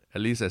lah. But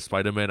at least as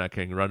Spider-Man, I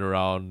can run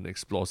around,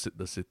 explore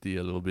the city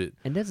a little bit.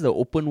 And that's the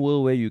open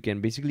world where you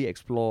can basically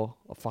explore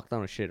a fuck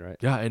ton of shit, right?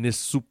 Yeah, and it's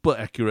super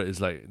accurate.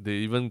 It's like they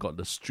even got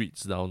the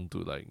streets down to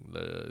like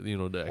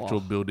the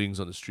actual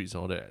buildings on the streets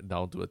and all that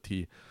down to a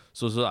T.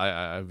 So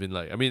I've been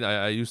like, I mean,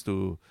 I used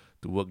to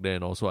work there,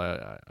 and also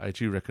I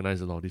actually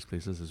recognize a lot of these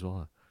places as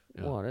well.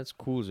 Yeah. Wow, that's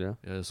cool, yeah.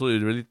 Yeah, so it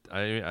really,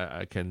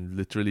 I can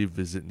literally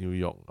visit New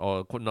York,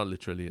 or not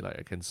literally, like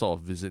I can sort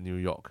of visit New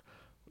York,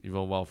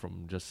 even while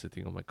from just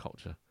sitting on my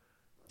couch.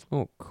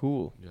 Oh,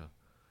 cool. Yeah.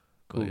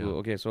 Cool.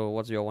 Okay, so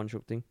what's your one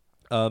shiok thing?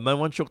 My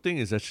one shiok thing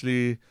is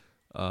actually,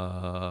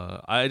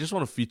 I just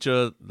want to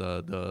feature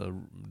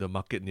the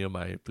market near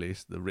my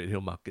place, the Red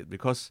Hill Market,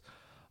 because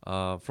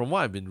from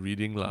what I've been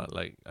reading,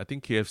 like I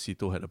think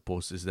KFC had a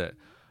post, is that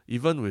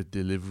even with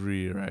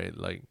delivery, right,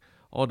 like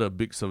all the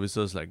big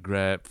services like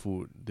Grab,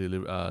 Food,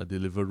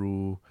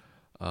 Deliveroo,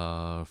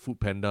 Food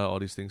Panda, all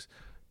these things,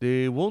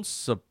 they won't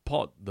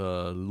support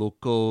the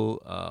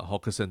local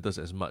hawker centers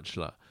as much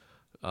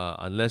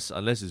unless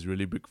it's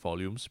really big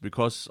volumes.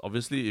 Because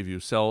obviously, if you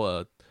sell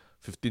a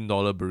 $15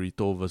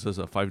 burrito versus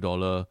a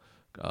 $5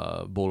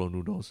 bowl of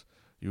noodles,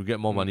 you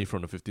get more money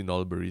from the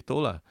 $15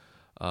 burrito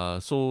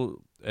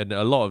So and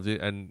a lot of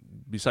it, and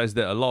besides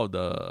that, a lot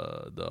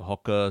of the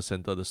hawker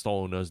center, the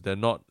store owners, they're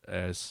not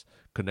as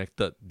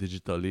connected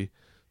digitally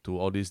to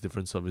all these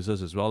different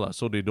services as well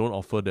so they don't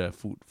offer their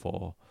food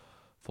for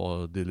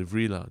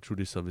delivery through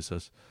these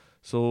services.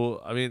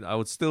 So I mean, I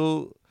would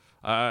still,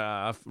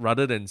 I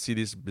rather than see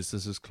these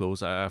businesses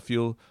close, I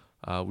feel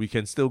we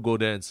can still go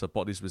there and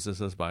support these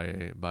businesses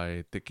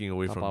by taking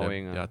away from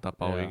them.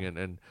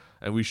 Tapawing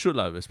and we should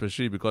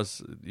especially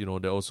because there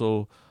are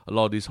also a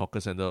lot of these hawker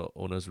center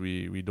owners,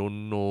 we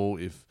don't know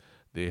if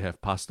they have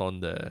passed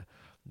on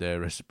their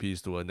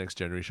recipes to a next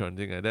generation or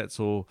anything like that.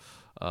 So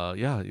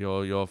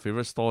your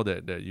favorite store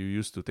that you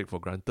used to take for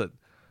granted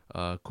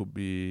could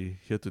be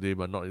here today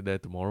but not there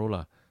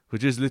tomorrow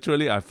which is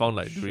literally, I found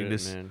during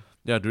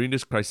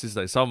this crisis,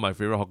 like some of my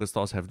favorite hawker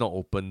stores have not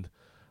opened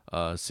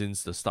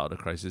since the start of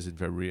the crisis in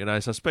February. And I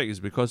suspect it's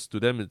because to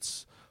them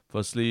it's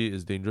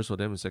dangerous for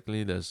them, and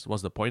secondly,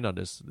 what's the point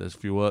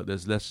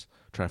there's less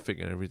traffic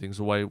and everything,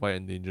 so why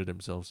endanger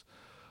themselves?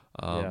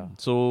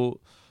 So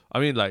I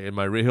mean, like in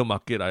my Red Hill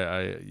Market,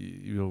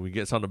 we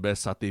get some of the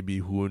best satay bee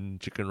hoon,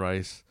 chicken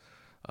rice,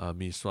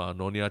 mee sua,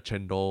 nonya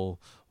chendol,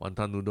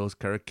 wonton noodles,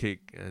 carrot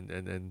cake,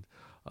 and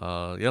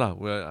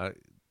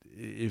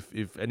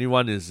if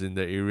anyone is in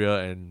the area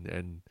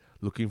and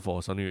looking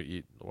for something to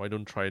eat, why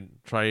don't try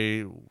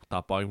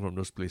tapawing from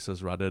those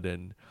places rather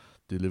than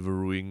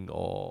Deliverooing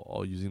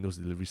or using those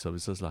delivery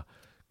services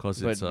But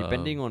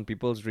depending on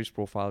people's risk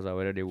profiles,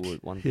 whether they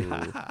would want to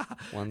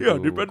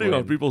depending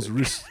on people's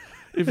risk.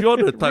 If you're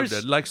the type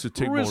that likes to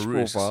take more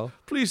risks,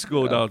 please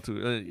go down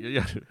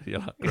to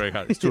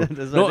correct. It's true.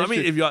 No, I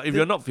mean if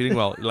you're not feeling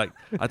well, like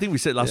I think we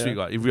said last week,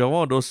 if you are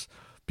one of those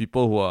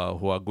people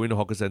who are going to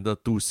hawker center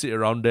to sit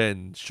around there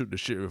and shoot the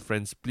shit with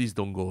friends, please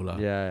don't go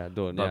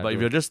don't. But if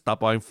you're just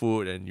tapawing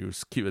food and you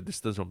keep a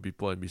distance from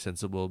people and be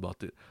sensible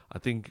about it, I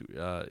think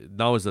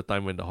now is the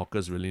time when the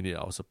hawkers really need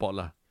our support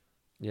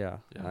Yeah,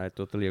 I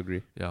totally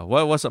agree. Yeah,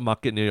 what's a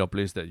market near your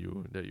place that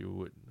you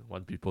would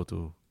want people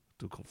to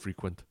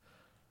frequent?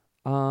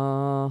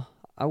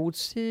 I would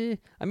say,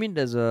 I mean,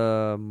 there's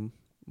a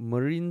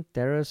Marine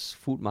Terrace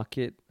food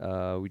market,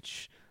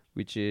 which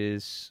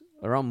is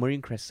around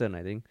Marine Crescent,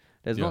 I think.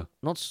 There's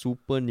not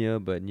super near,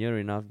 but near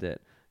enough that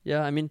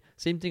I mean,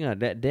 same thing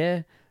that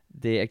there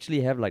they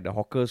actually have like the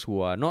hawkers who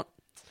are not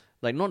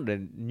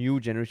the new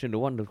generation, the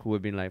one who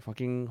have been like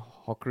fucking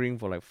hawkering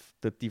for like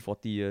 30,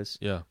 40 years.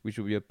 Yeah. Which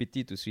would be a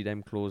pity to see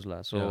them close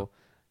So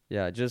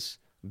just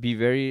be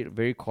very,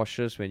 very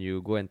cautious when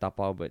you go and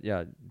tapao. But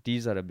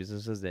these are the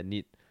businesses that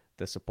need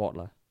the support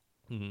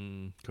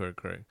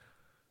Correct.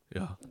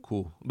 Yeah,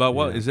 cool.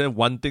 But is there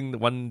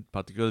one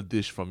particular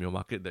dish from your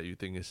market that you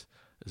think is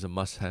a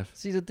must-have?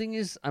 See, the thing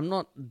is, I'm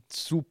not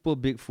super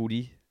big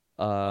foodie.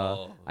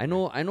 I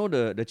know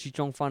the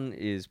chichong fan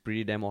is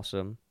pretty damn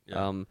awesome.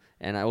 Yeah.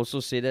 And I also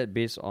say that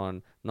based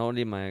on not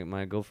only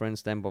my girlfriend's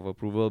stamp of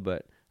approval,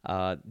 but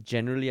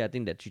generally I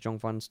think that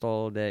chichong fan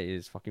stall there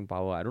is fucking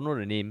power. I don't know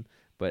the name,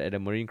 but at the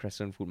Marine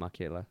Crescent food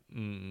market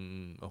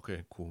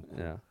Okay, cool.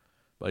 Yeah.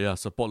 But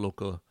support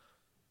local.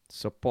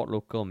 Support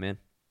local, man.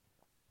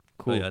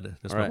 Cool.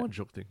 That's my one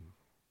joke thing.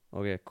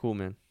 Okay, cool,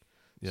 man.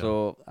 Yeah.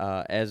 So,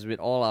 as with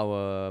all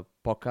our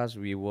podcasts,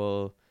 we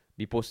will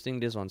be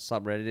posting this on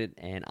subreddit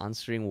and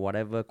answering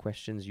whatever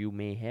questions you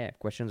may have,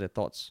 questions or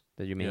thoughts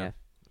that you may have.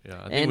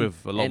 Yeah, I think we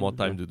have a lot more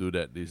time to do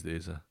that these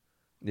days.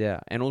 Yeah,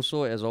 and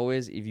also, as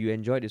always, if you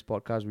enjoyed this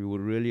podcast, we would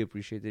really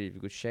appreciate it if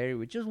you could share it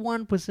with just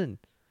one person.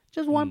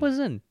 Just one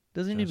person.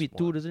 Doesn't need to be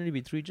two, doesn't need to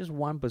be three, just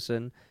one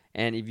person.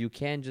 And if you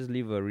can, just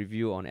leave a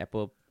review on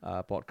Apple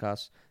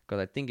Podcasts, because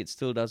I think it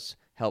still does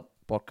help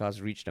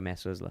podcasts reach the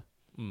masses lah.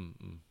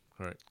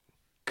 Correct.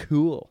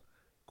 Cool.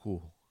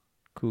 Cool.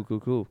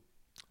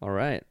 All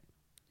right.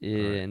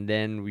 And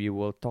then we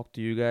will talk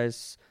to you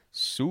guys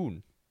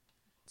soon.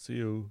 See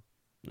you.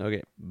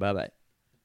 Okay. Bye-bye.